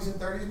in the 20s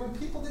and 30s when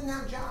people didn't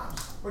have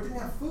jobs or didn't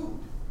have food.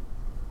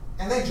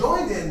 And they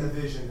joined in the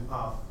vision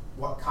of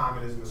what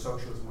communism or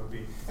socialism would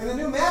be. And the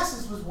New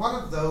Masses was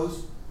one of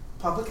those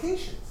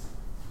publications.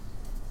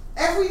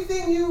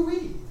 Everything you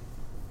read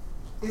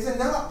is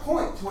another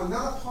point to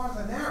another part of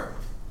the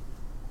narrative.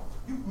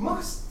 You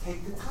must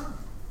take the time.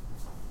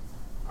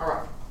 All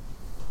right.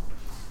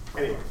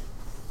 Anyway,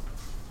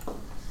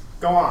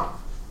 go on.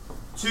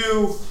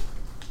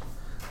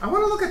 I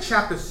want to look at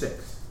chapter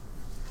 6.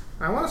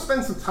 And I want to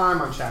spend some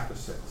time on chapter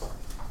 6.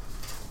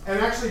 And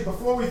actually,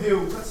 before we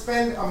do, let's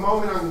spend a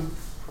moment on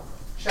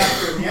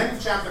the end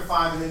of chapter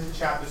 5 and into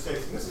chapter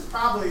 6. And this is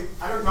probably,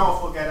 I don't know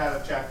if we'll get out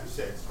of chapter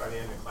 6 by the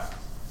end of class.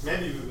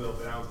 Maybe we will,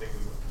 but I don't think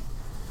we will.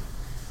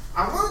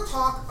 I want to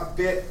talk a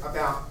bit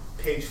about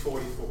page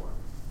 44.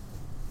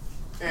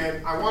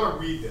 And I want to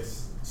read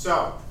this.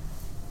 So,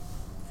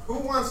 who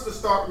wants to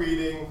start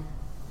reading?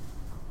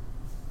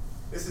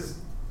 This is,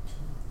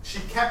 she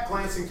kept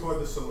glancing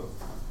toward the saloon.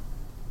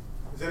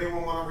 Does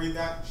anyone want to read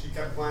that? She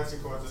kept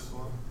glancing toward the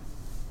saloon.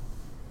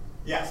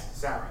 Yes,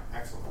 Sarah,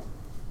 excellent.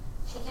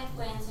 She kept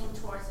glancing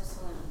towards the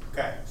saloon.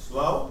 Okay,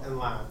 slow and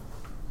loud.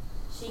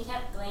 She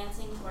kept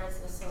glancing towards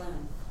the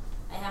saloon.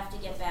 I have to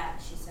get back,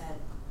 she said.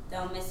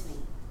 They'll miss me.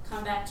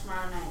 Come back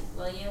tomorrow night,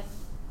 will you?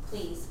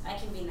 Please, I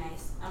can be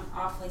nice. I'm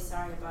awfully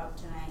sorry about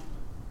tonight.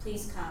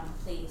 Please come,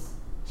 please.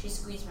 She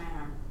squeezed my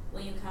arm.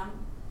 Will you come?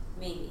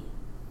 Maybe.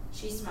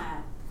 She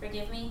smiled.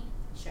 Forgive me?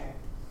 Sure.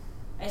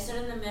 I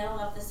stood in the middle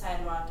of the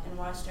sidewalk and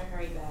watched her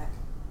hurry back.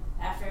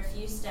 After a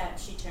few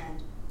steps, she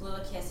turned, blew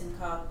a kiss, and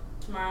called,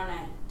 tomorrow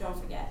night, don't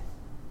forget.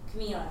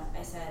 Camila,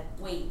 I said,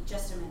 wait,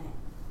 just a minute.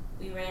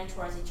 We ran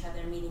towards each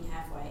other, meeting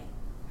halfway.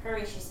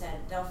 Hurry, she said,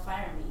 they'll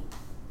fire me.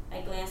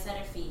 I glanced at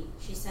her feet.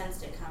 She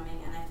sensed it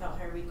coming, and I felt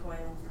her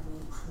recoiling from me.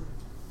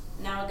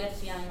 Now a good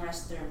feeling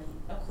rushed through me,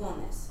 a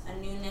coolness, a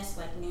newness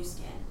like new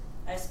skin.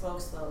 I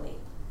spoke slowly.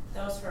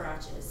 Those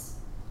ferocious.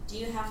 Do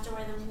you have to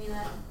wear them,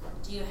 Camila?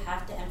 Do you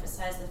have to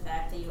emphasize the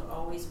fact that you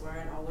always were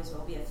and always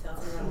will be a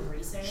filthy little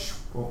greaser?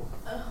 Whoa.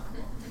 What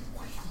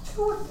are you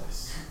doing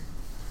this?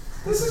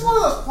 This is one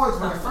of those points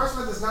when I first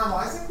read this novel,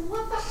 I was like,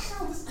 what the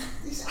hell?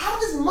 He's out of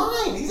his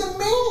mind. He's a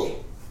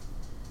maniac.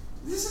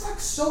 This is like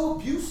so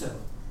abusive.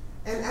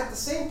 And at the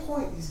same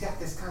point, he's got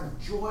this kind of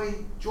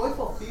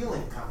joyful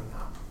feeling coming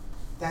up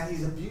that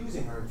he's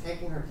abusing her and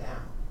taking her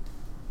down.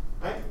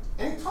 Right?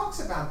 And he talks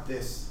about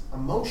this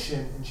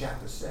emotion in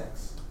chapter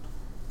 6.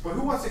 But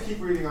who wants to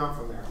keep reading on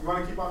from there? You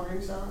want to keep on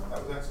reading, Sarah?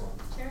 That was excellent.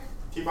 Sure.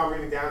 Keep on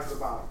reading down to the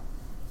bottom.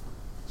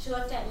 She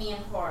looked at me in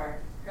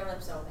horror, her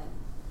lips open.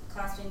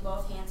 Clasping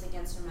both hands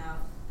against her mouth,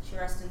 she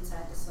rushed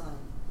inside the saloon.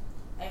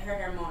 I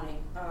heard her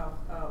moaning, oh,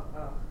 oh,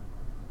 oh.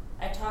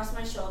 I tossed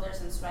my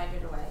shoulders and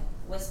swaggered away,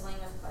 whistling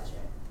with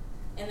pleasure.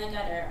 In the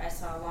gutter, I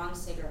saw a long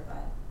cigarette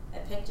butt. I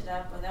picked it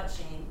up without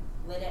shame,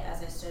 lit it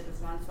as I stood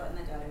with one foot in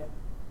the gutter,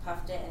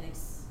 puffed it and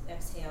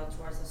exhaled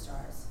towards the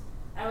stars.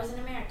 I was an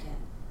American,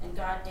 and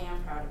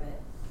goddamn proud of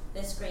it.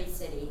 This great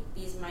city,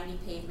 these mighty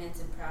pavements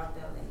and proud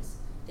buildings,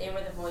 they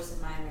were the voice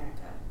of my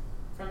America.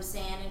 From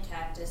sand and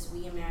cactus,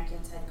 we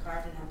Americans had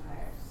carved an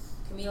empire.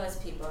 Camila's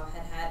people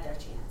had had their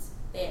chance.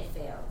 They had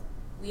failed.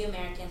 We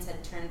Americans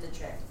had turned the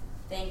trick.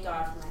 Thank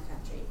God for my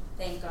country.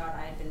 Thank God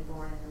I had been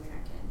born an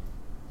American.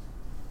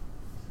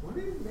 What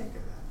do you make of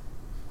that?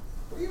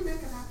 What do you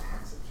make of that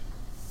passage?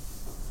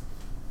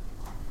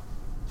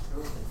 It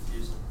was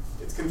confusing.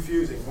 It's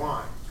confusing.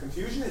 Why?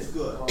 Confusion is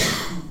good.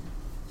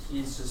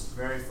 He's just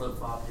very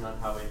flip-floppy on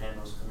how he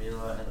handles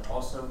Camila, and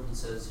also he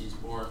says he's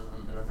born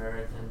an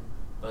American,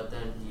 but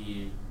then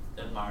he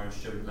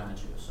admires Joe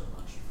DiMaggio so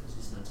much because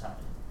he's an Italian.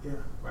 Yeah,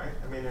 right?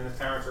 I mean, and his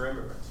parents are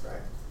immigrants,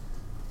 right?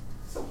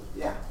 So,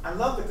 yeah, I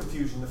love the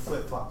confusion, the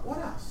flip-flop. What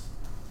else?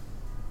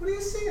 What do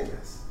you see in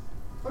this?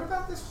 What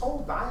about this whole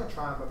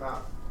diatribe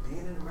about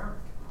being an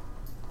American?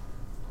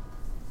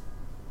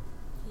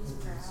 He's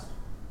proud.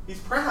 He's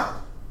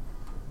proud.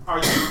 Are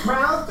you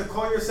proud to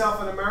call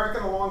yourself an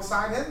American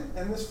alongside him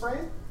in this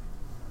frame?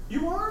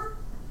 You are?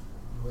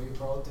 Were you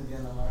proud to be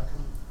an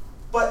American?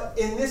 But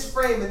in this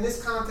frame, in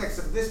this context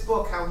of this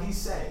book, how he's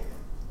saying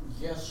it.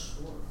 Yes,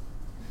 sure.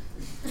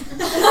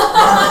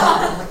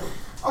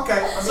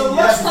 Okay, I so mean,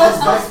 let's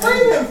back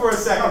frame then- him for a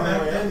second.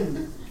 Back then.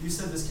 then, you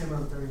said this came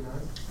out in 39?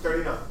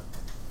 39.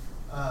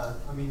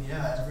 I mean,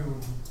 yeah,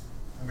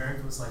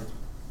 America was like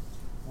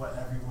what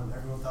everyone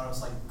thought it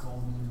was like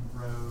golden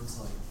roads,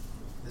 like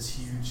this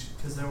huge,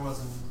 because there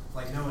wasn't,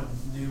 like no one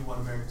knew what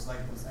America was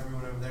like, because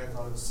everyone over there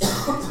thought it was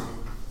so amazing.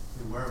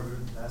 We were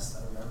the best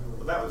out of everyone.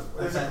 Well, that was,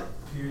 Like that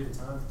period of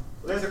time.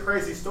 there's a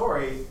crazy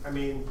story. I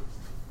mean,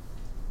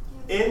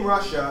 in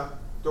Russia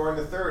during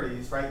the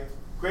 30s, right,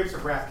 Grapes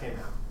of Wrath came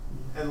out.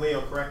 And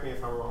Leo, correct me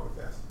if I'm wrong with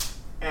this.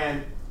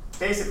 And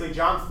basically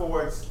John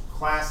Ford's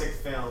classic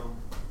film,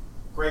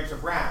 Grapes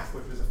of Wrath,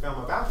 which was a film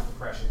about the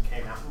Depression,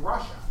 came out in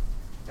Russia.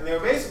 And they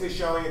were basically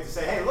showing it to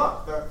say, hey,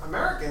 look, the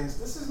Americans,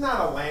 this is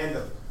not a land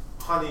of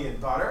honey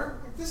and butter.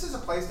 This is a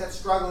place that's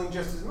struggling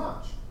just as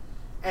much.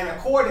 And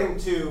according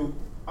to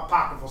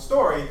apocryphal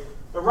story,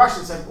 the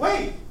Russians said,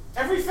 wait,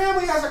 every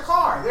family has a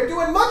car. They're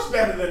doing much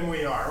better than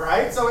we are,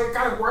 right? So it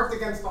kind of worked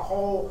against the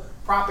whole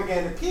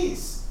propaganda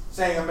piece,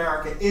 saying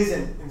America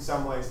isn't, in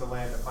some ways, the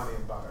land of honey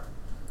and butter.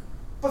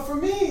 But for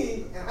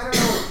me, and I don't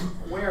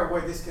know where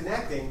we're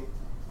disconnecting,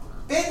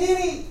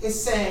 Bandini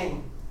is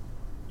saying,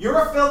 you're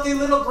a filthy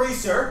little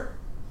greaser,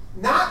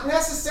 not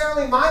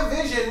necessarily my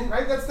vision,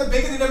 right? That's the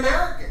bigoted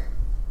American,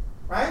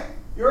 right?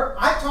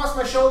 I tossed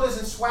my shoulders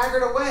and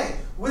swaggered away,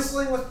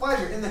 whistling with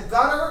pleasure. In the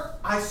gutter,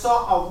 I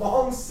saw a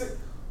long,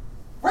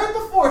 right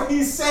before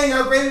he's saying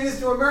how great it is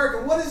to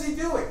America, what is he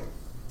doing?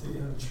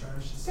 Taking out the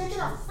trash. He's taking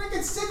a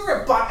freaking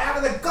cigarette butt out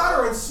of the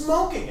gutter and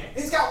smoking it.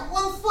 He's got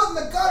one foot in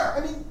the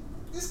gutter. I mean,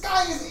 this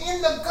guy is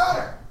in the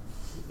gutter.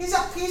 He's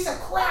a piece of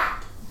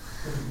crap.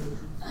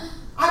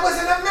 I was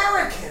an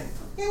American.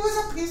 He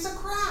was a piece of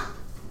crap.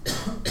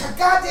 I'm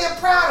goddamn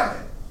proud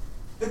of it.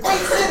 The great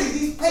city,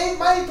 these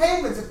mighty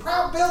pavements and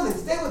proud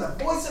buildings, they were the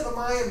voice of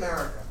my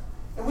America.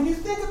 And when you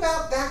think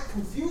about that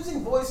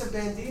confusing voice of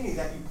Bandini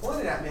that you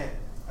pointed at,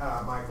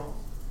 Michael,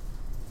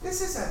 is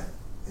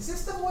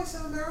this the voice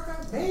of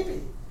America?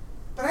 Maybe.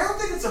 But I don't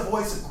think it's a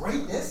voice of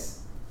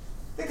greatness.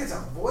 I think it's a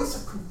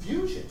voice of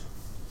confusion.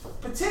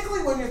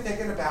 Particularly when you're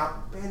thinking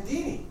about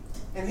Bandini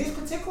and his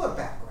particular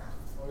background.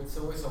 Or it's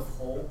a voice of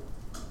hope.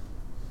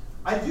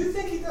 I do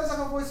think he does have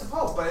a voice of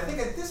hope, but I think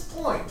at this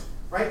point,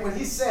 right, when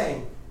he's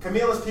saying,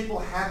 Camila's people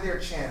had their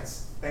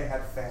chance, they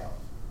had failed.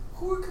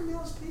 Who are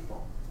Camila's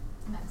people?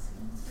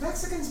 Mexicans.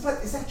 Mexicans,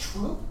 but is that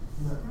true?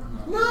 No.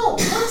 No,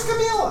 where's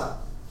Camila?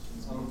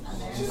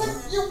 American. She's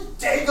like, you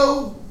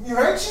dago,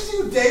 right? She's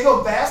you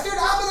dago bastard,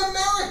 I'm an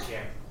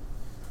American.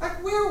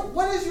 Like,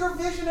 what is your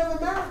vision of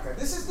America?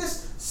 This is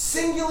this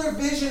singular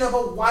vision of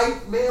a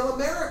white male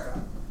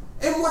America.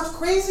 And what's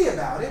crazy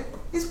about it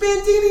is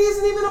Bandini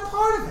isn't even a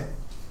part of it.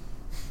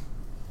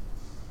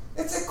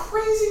 It's a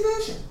crazy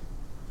vision.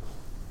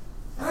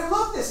 And I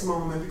love this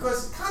moment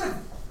because kind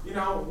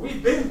of,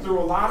 we've been through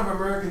a lot of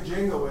American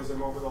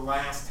jingoism over the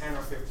last 10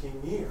 or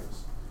 15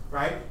 years.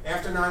 right?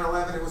 After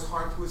 9/11, it was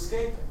hard to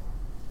escape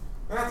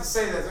it. Not to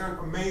say that there aren't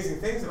amazing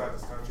things about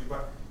this country,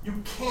 but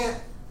you can't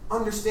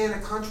understand a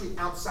country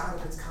outside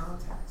of its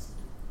context,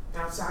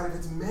 outside of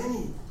its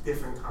many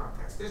different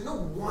contexts. There's no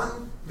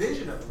one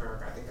vision of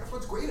America. I think that's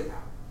what's great about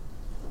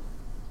it.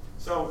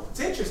 So it's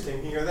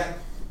interesting here that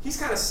he's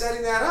kind of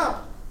setting that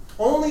up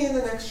only in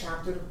the next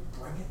chapter to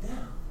bring it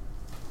down.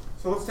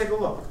 So let's take a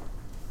look.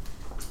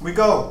 We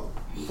go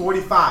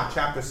 45,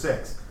 chapter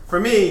 6. For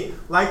me,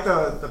 like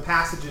the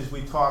passages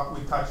we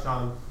touched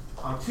on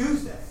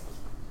Tuesday,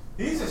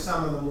 these are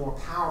some of the more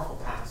powerful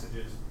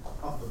passages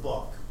of the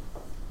book,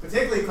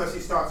 particularly because he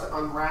starts to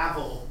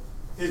unravel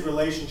his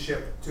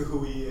relationship to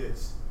who he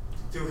is,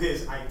 to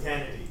his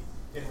identity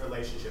in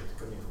relationship to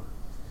Camilla.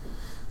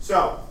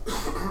 So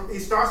he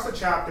starts the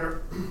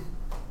chapter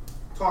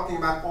talking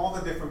about all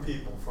the different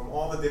people from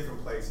all the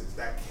different places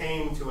that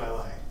came to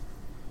LA.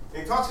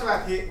 And he talks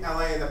about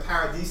LA in the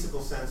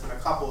paradisical sense in a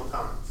couple of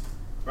times,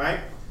 right?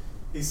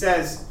 He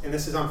says, and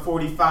this is on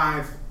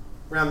 45,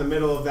 around the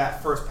middle of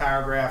that first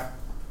paragraph,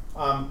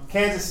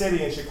 Kansas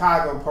City and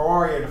Chicago and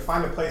Peoria to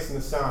find a place in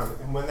the sun.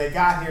 And when they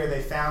got here,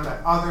 they found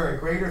that other and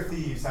greater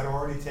thieves had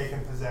already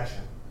taken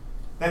possession.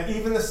 That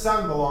even the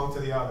sun belonged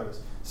to the others.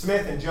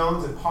 Smith and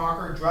Jones and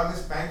Parker,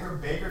 druggist, banker,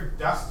 baker,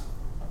 dust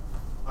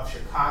of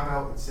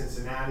Chicago and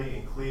Cincinnati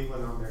and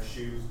Cleveland on their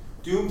shoes,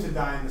 doomed to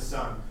die in the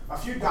sun. A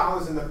few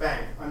dollars in the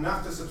bank,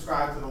 enough to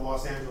subscribe to the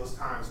Los Angeles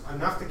Times,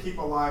 enough to keep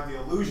alive the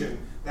illusion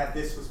that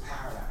this was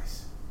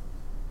paradise.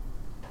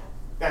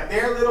 That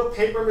their little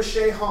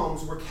papier-mâché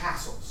homes were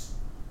castles.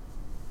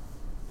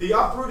 The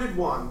uprooted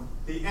one,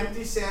 the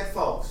empty, sad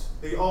folks,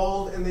 the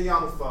old and the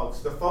young folks,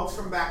 the folks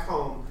from back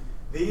home,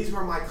 these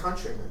were my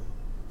countrymen.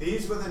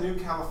 These were the new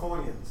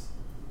Californians.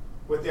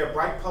 With their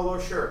bright polo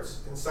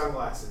shirts and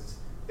sunglasses,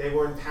 they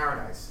were in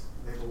paradise.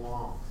 They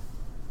belonged.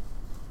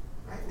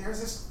 Right? And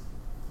there's this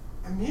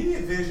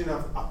immediate vision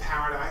of a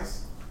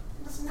paradise.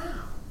 It's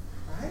not,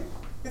 right?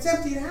 It's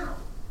emptied out.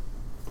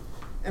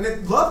 And I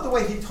love the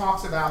way he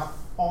talks about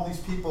all these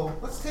people.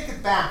 Let's take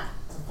it back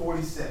to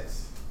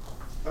 46.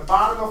 The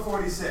bottom of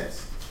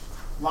 46.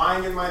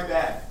 Lying in my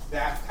bed,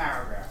 that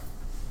paragraph.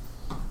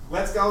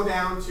 Let's go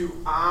down to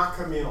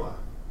Camila.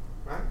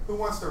 Right? Who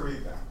wants to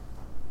read that?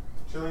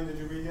 Shilleen, did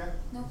you read yet?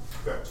 Nope.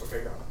 Good.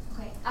 Okay, go.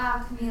 Okay.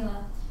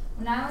 Camila.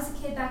 When I was a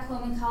kid back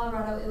home in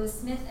Colorado, it was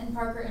Smith and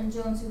Parker and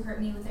Jones who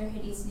hurt me with their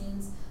hideous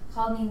names,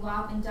 called me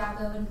Wop and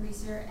Doggo and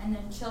Greaser, and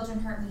their children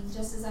hurt me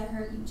just as I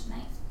hurt you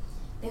tonight.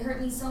 They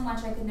hurt me so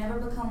much I could never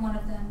become one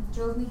of them,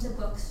 drove me to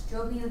books,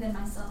 drove me within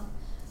myself,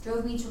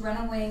 drove me to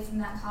run away from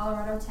that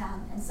Colorado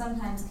town, and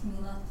sometimes,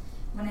 Camila,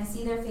 when I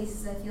see their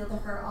faces I feel the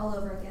hurt all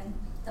over again,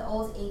 the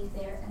old ache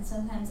there, and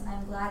sometimes I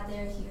am glad they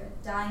are here,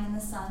 dying in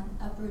the sun,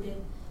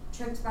 uprooted,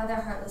 tricked by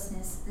their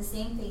heartlessness, the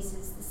same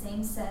faces, the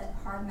same set,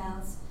 hard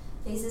mouths,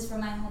 faces from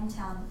my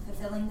hometown,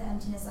 fulfilling the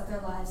emptiness of their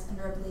lives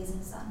under a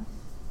blazing sun.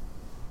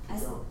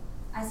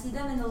 I see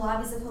them in the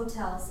lobbies of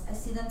hotels. I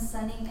see them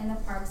sunning in the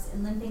parks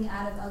and limping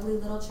out of ugly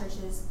little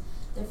churches,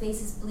 their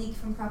faces bleak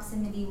from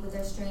proximity with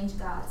their strange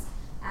gods,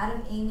 out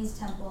of Amy's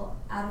temple,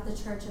 out of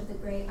the church of the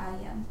great I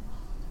Am.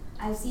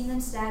 I've seen them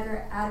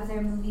stagger out of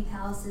their movie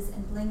palaces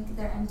and blink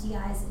their empty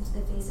eyes into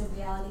the face of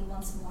reality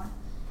once more,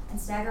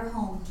 and stagger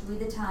home to read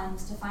the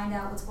Times to find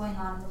out what's going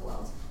on in the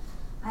world.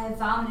 I have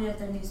vomited at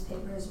their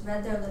newspapers,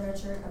 read their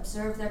literature,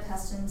 observed their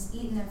customs,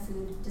 eaten their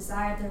food,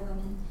 desired their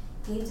women,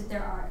 gaped at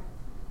their art.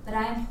 But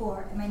I am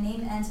poor, and my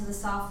name ends with a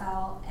soft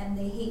vowel, and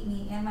they hate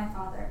me and my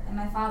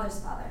father's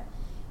father,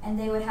 and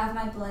they would have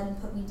my blood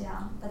and put me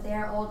down. But they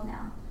are old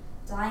now,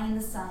 dying in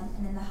the sun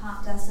and in the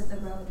hot dust of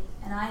the road,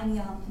 and I am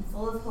young and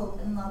full of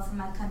hope and love for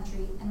my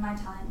country and my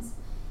times.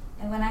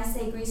 And when I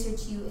say Greaser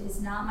to you, it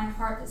is not my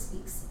heart that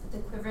speaks, but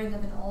the quivering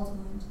of an old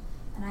wound,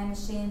 and I am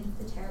ashamed of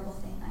the terrible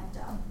thing I have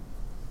done.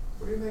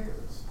 What do you make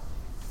of this?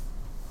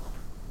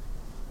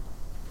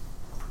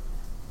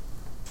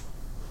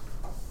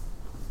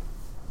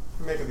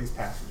 What do you make of these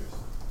passages?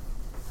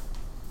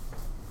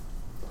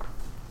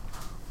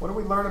 What do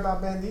we learn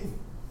about Bandini?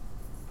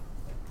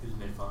 He was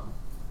made fun of.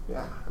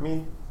 Yeah, I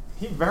mean,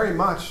 he very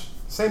much,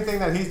 same thing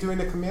that he's doing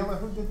to Camila,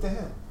 who did to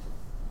him?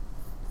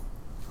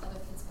 Other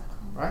kids back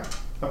home. Right?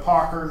 The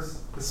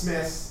Parkers, the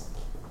Smiths,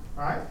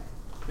 right?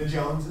 The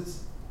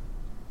Joneses.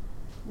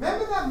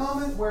 Remember that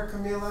moment where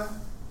Camila,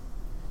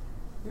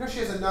 she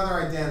has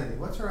another identity.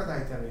 What's her other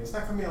identity? It's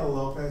not Camila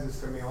Lopez, it's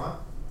Camila.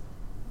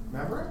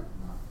 Remember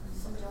it?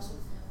 Somebody else.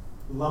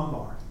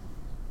 Lombard.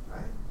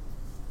 Right?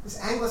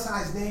 This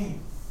anglicized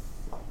name.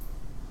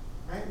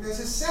 Right? And there's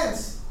a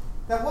sense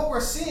that what we're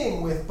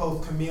seeing with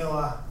both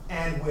Camila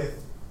and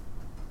with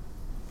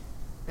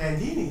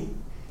Bandini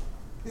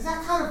is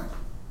that kind of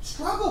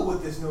struggle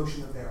with this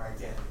notion of their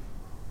identity.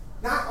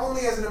 Not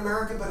only as an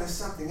American, but as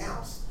something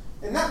else.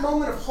 And that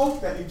moment of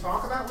hope that you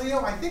talk about,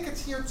 Leo, I think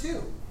it's here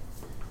too.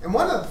 And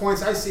one of the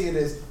points I see it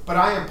is, but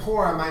I am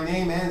poor and my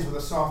name ends with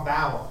a soft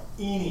vowel.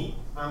 Ini.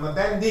 I'm a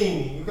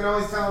Bandini. You can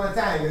always tell in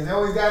Italian because they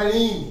always got an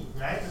ini,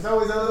 right? There's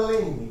always a little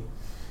ini,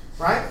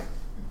 right?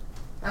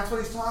 That's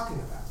what he's talking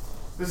about.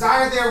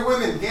 Desire their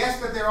women,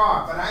 gasp at their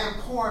art, but I am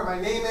poor, and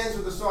my name ends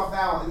with a soft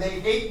vowel, and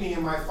they hate me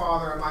and my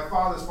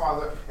father's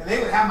father, and they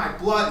would have my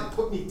blood and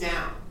put me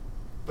down.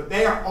 But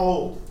they are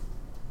old,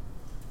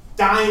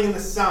 dying in the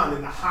sun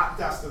in the hot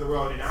dust of the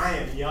road, and I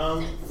am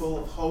young,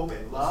 full of hope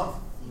and love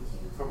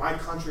for my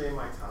country and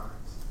my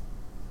times.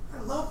 I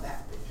love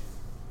that vision.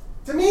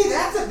 To me,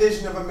 that's a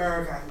vision of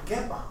America I can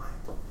get behind,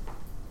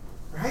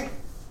 right?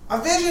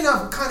 A vision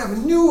of kind of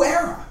a new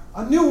era,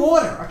 a new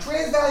order, a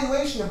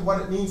transvaluation of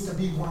what it means to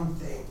be one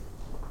thing.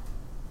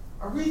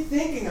 A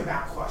rethinking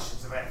about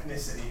questions of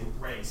ethnicity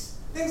and race,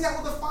 things that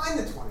will define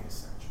the 20th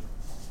century.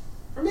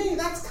 For me,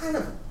 that's kind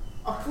of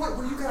a point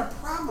where you've got to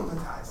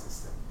problematize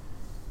this thing.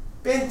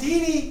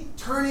 Bandini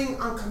turning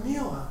on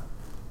Camilla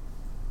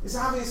is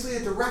obviously a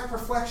direct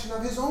reflection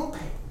of his own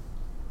pain.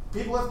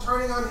 People are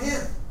turning on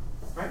him,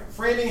 right?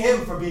 Framing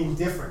him for being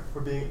different,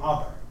 for being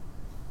other.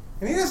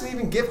 And he doesn't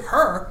even give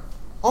her,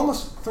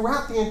 almost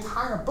throughout the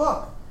entire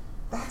book,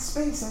 that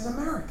space as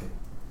American.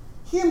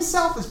 He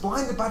himself is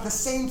blinded by the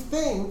same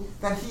thing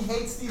that he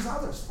hates these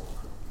others for.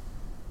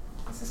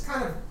 This is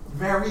kind of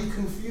very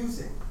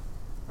confusing,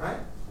 right?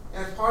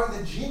 And it's part of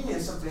the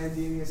genius of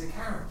Bandini as a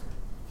character.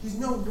 He's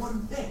no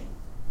one thing,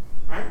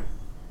 right?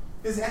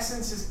 His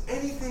essence is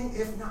anything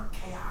if not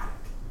chaotic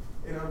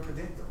and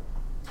unpredictable.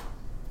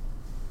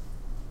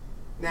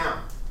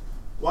 Now,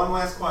 one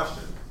last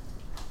question.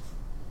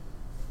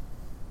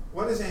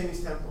 What is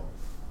Amy's Temple?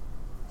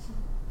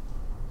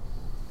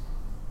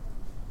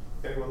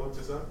 Anyone look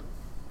this up?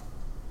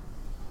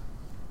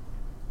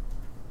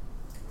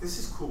 This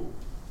is cool.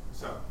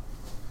 So,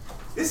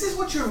 this is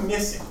what you're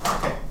missing.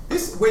 Okay,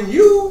 when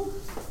you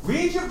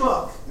read your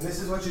book, and this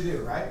is what you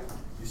do, right?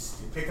 You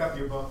pick up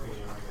your book and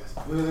you're like this.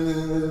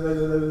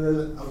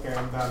 Okay,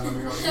 I'm done. Let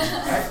me go.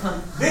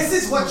 Right? This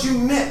is what you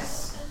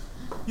miss.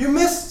 You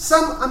miss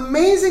some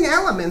amazing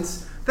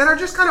elements that are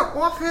just kind of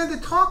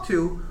offhanded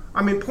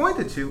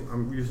pointed to.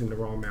 I'm using the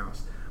wrong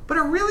mouse, but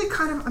are really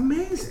kind of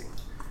amazing.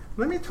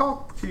 Let me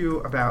talk to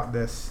you about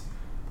this.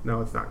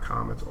 No, it's not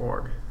com, it's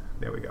org.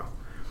 There we go.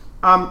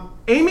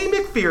 Amy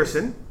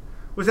McPherson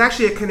was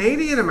actually a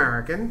Canadian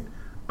American,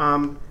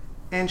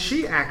 and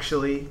she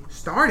actually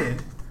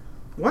started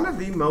one of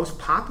the most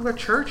popular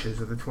churches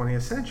of the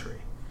 20th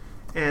century.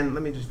 And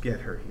let me just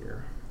get her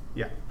here.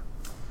 Yeah.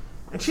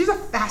 And she's of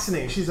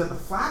the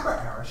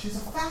Flapper era, she's a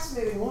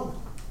fascinating woman.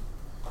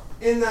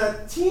 In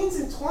the teens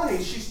and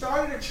 20s, she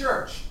started a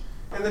church,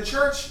 and the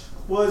church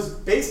was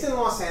based in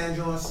Los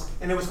Angeles,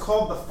 and it was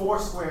called the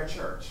Foursquare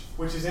Church,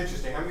 which is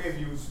interesting. How many of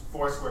you use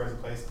Foursquare as a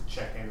place to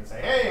check in and say,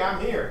 hey,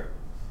 I'm here?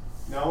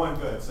 No one?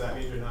 Good, so that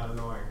means you're not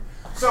annoying.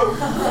 So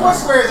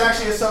Foursquare is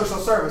actually a social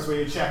service where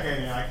you check in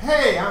and you're like,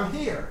 hey, I'm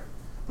here.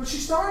 But she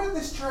started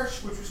this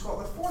church, which was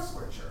called the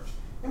Foursquare Church.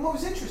 And what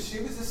was interesting,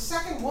 she was the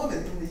second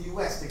woman in the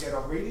U.S. to get a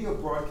radio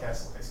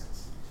broadcast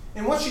license.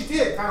 And what she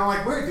did, kind of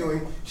like we're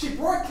doing, she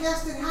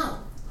broadcasted out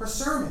her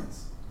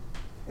sermons.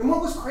 And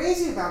what was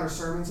crazy about her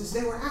sermons is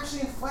they were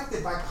actually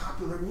inflected by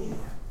popular media,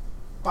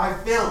 by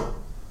film,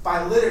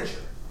 by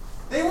literature.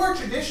 They weren't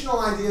traditional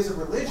ideas of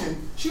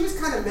religion. She was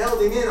kind of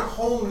melding in a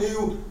whole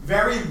new,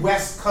 very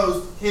West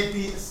Coast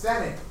hippie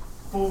aesthetic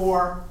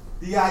for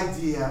the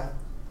idea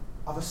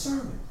of a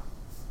sermon.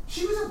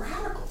 She was a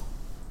radical.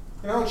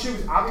 And she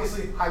was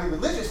obviously highly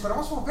religious, but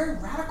also a very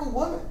radical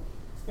woman.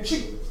 And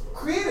she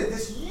created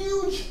this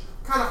huge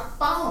kind of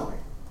following.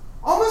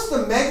 Almost the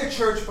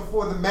megachurch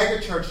before the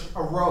megachurch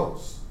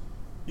arose.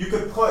 You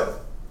could put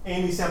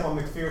Amy Semple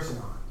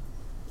McPherson on.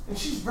 And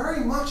she's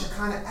very much a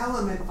kind of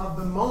element of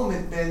the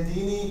moment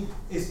Bandini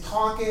is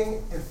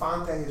talking and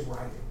Fante is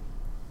writing.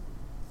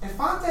 And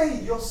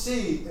Fante, you'll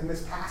see in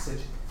this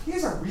passage, he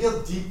has a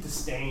real deep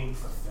disdain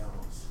for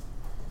films.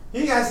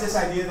 He has this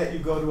idea that you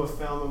go to a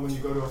film, and when you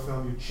go to a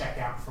film, you check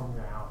out from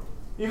reality.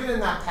 Even in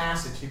that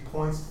passage, he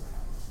points to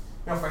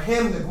that. For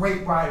him, the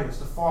great writers,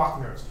 the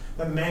Faulkners,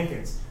 the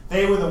Menkins,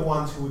 they were the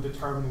ones who were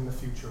determining the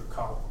future of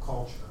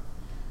culture.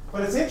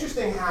 But it's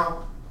interesting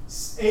how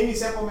Amy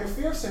Semple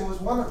McPherson was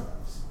one of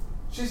those.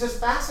 She's this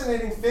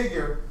fascinating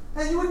figure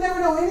that you would never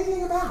know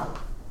anything about.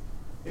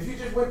 If you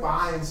just went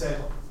by and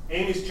said,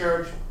 Amy's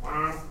church,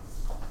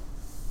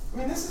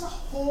 this is a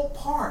whole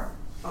part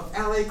of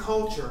LA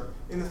culture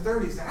in the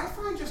 30s that I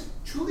find just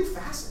truly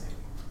fascinating.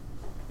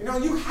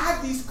 You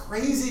have these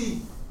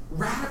crazy,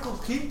 radical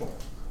people,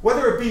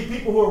 whether it be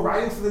people who are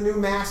writing for the new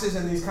masses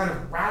and these kind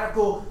of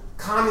radical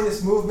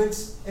communist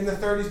movements in the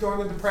 30s during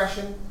the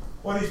Depression,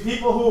 or these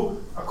people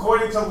who,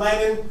 according to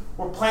Lenin,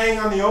 were playing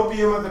on the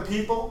opium of the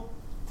people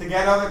to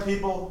get other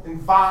people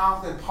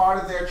involved and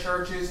part of their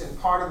churches and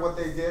part of what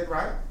they did,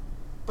 right?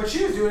 But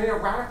she was doing it in a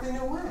radically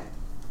new way.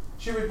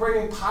 She was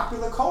bringing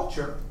popular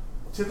culture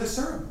to the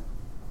sermon.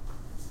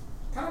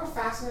 Kind of a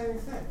fascinating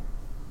thing.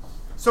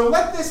 So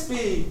let this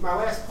be my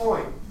last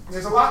point.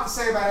 There's a lot to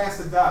say about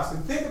Ask the Dust,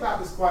 and think about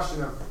this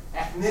question of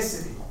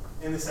ethnicity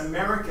and this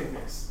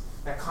Americanness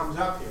that comes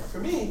up here. For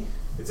me,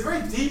 it's a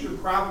very deep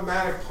and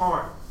problematic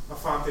part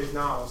of Fante's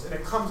novels, and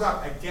it comes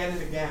up again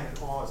and again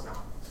in all his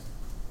novels.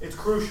 It's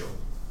crucial,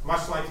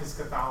 much like his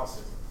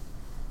Catholicism.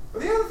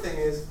 But the other thing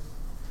is,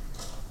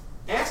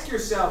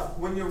 yourself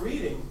when you're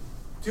reading,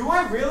 do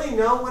I really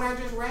know what I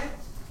just read?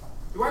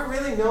 Do I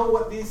really know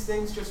what these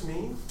things just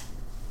mean?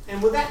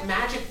 And will that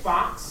magic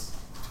box,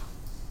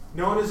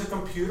 known as a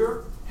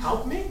computer,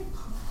 help me?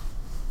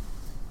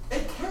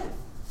 It can.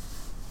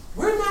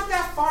 We're not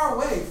that far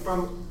away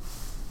from,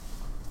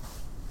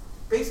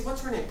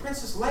 what's her name?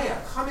 Princess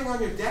Leia coming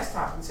on your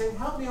desktop and saying,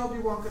 help me,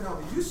 Obi-Wan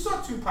Kenobi. You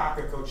saw Tupac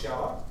at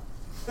Coachella.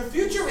 The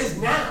future is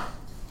now.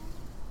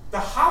 The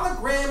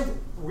hologrammed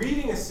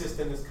reading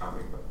assistant is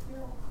coming. But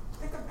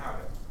think about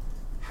it.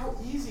 How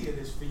easy it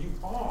is for you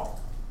all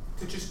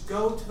to just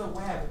go to the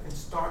web and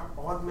start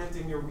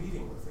augmenting your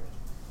reading with it.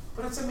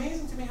 But it's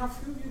amazing to me how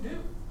few of you do.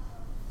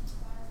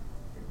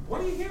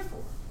 What are you here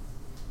for?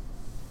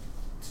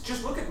 To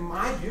just look at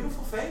my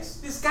beautiful face?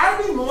 There's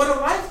got to be more to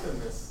life than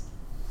this.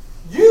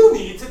 You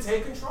need to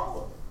take control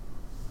of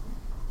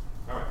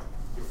it. All right,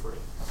 you're free.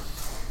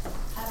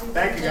 Happy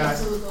Thank you, birthday,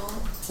 guys. Google.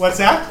 What's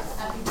that?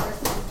 Happy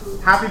birthday,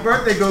 Google. Happy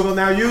birthday, Google.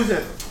 Now use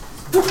it.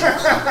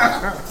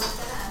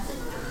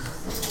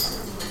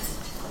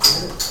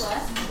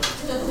 What?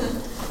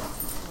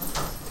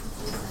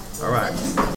 All right.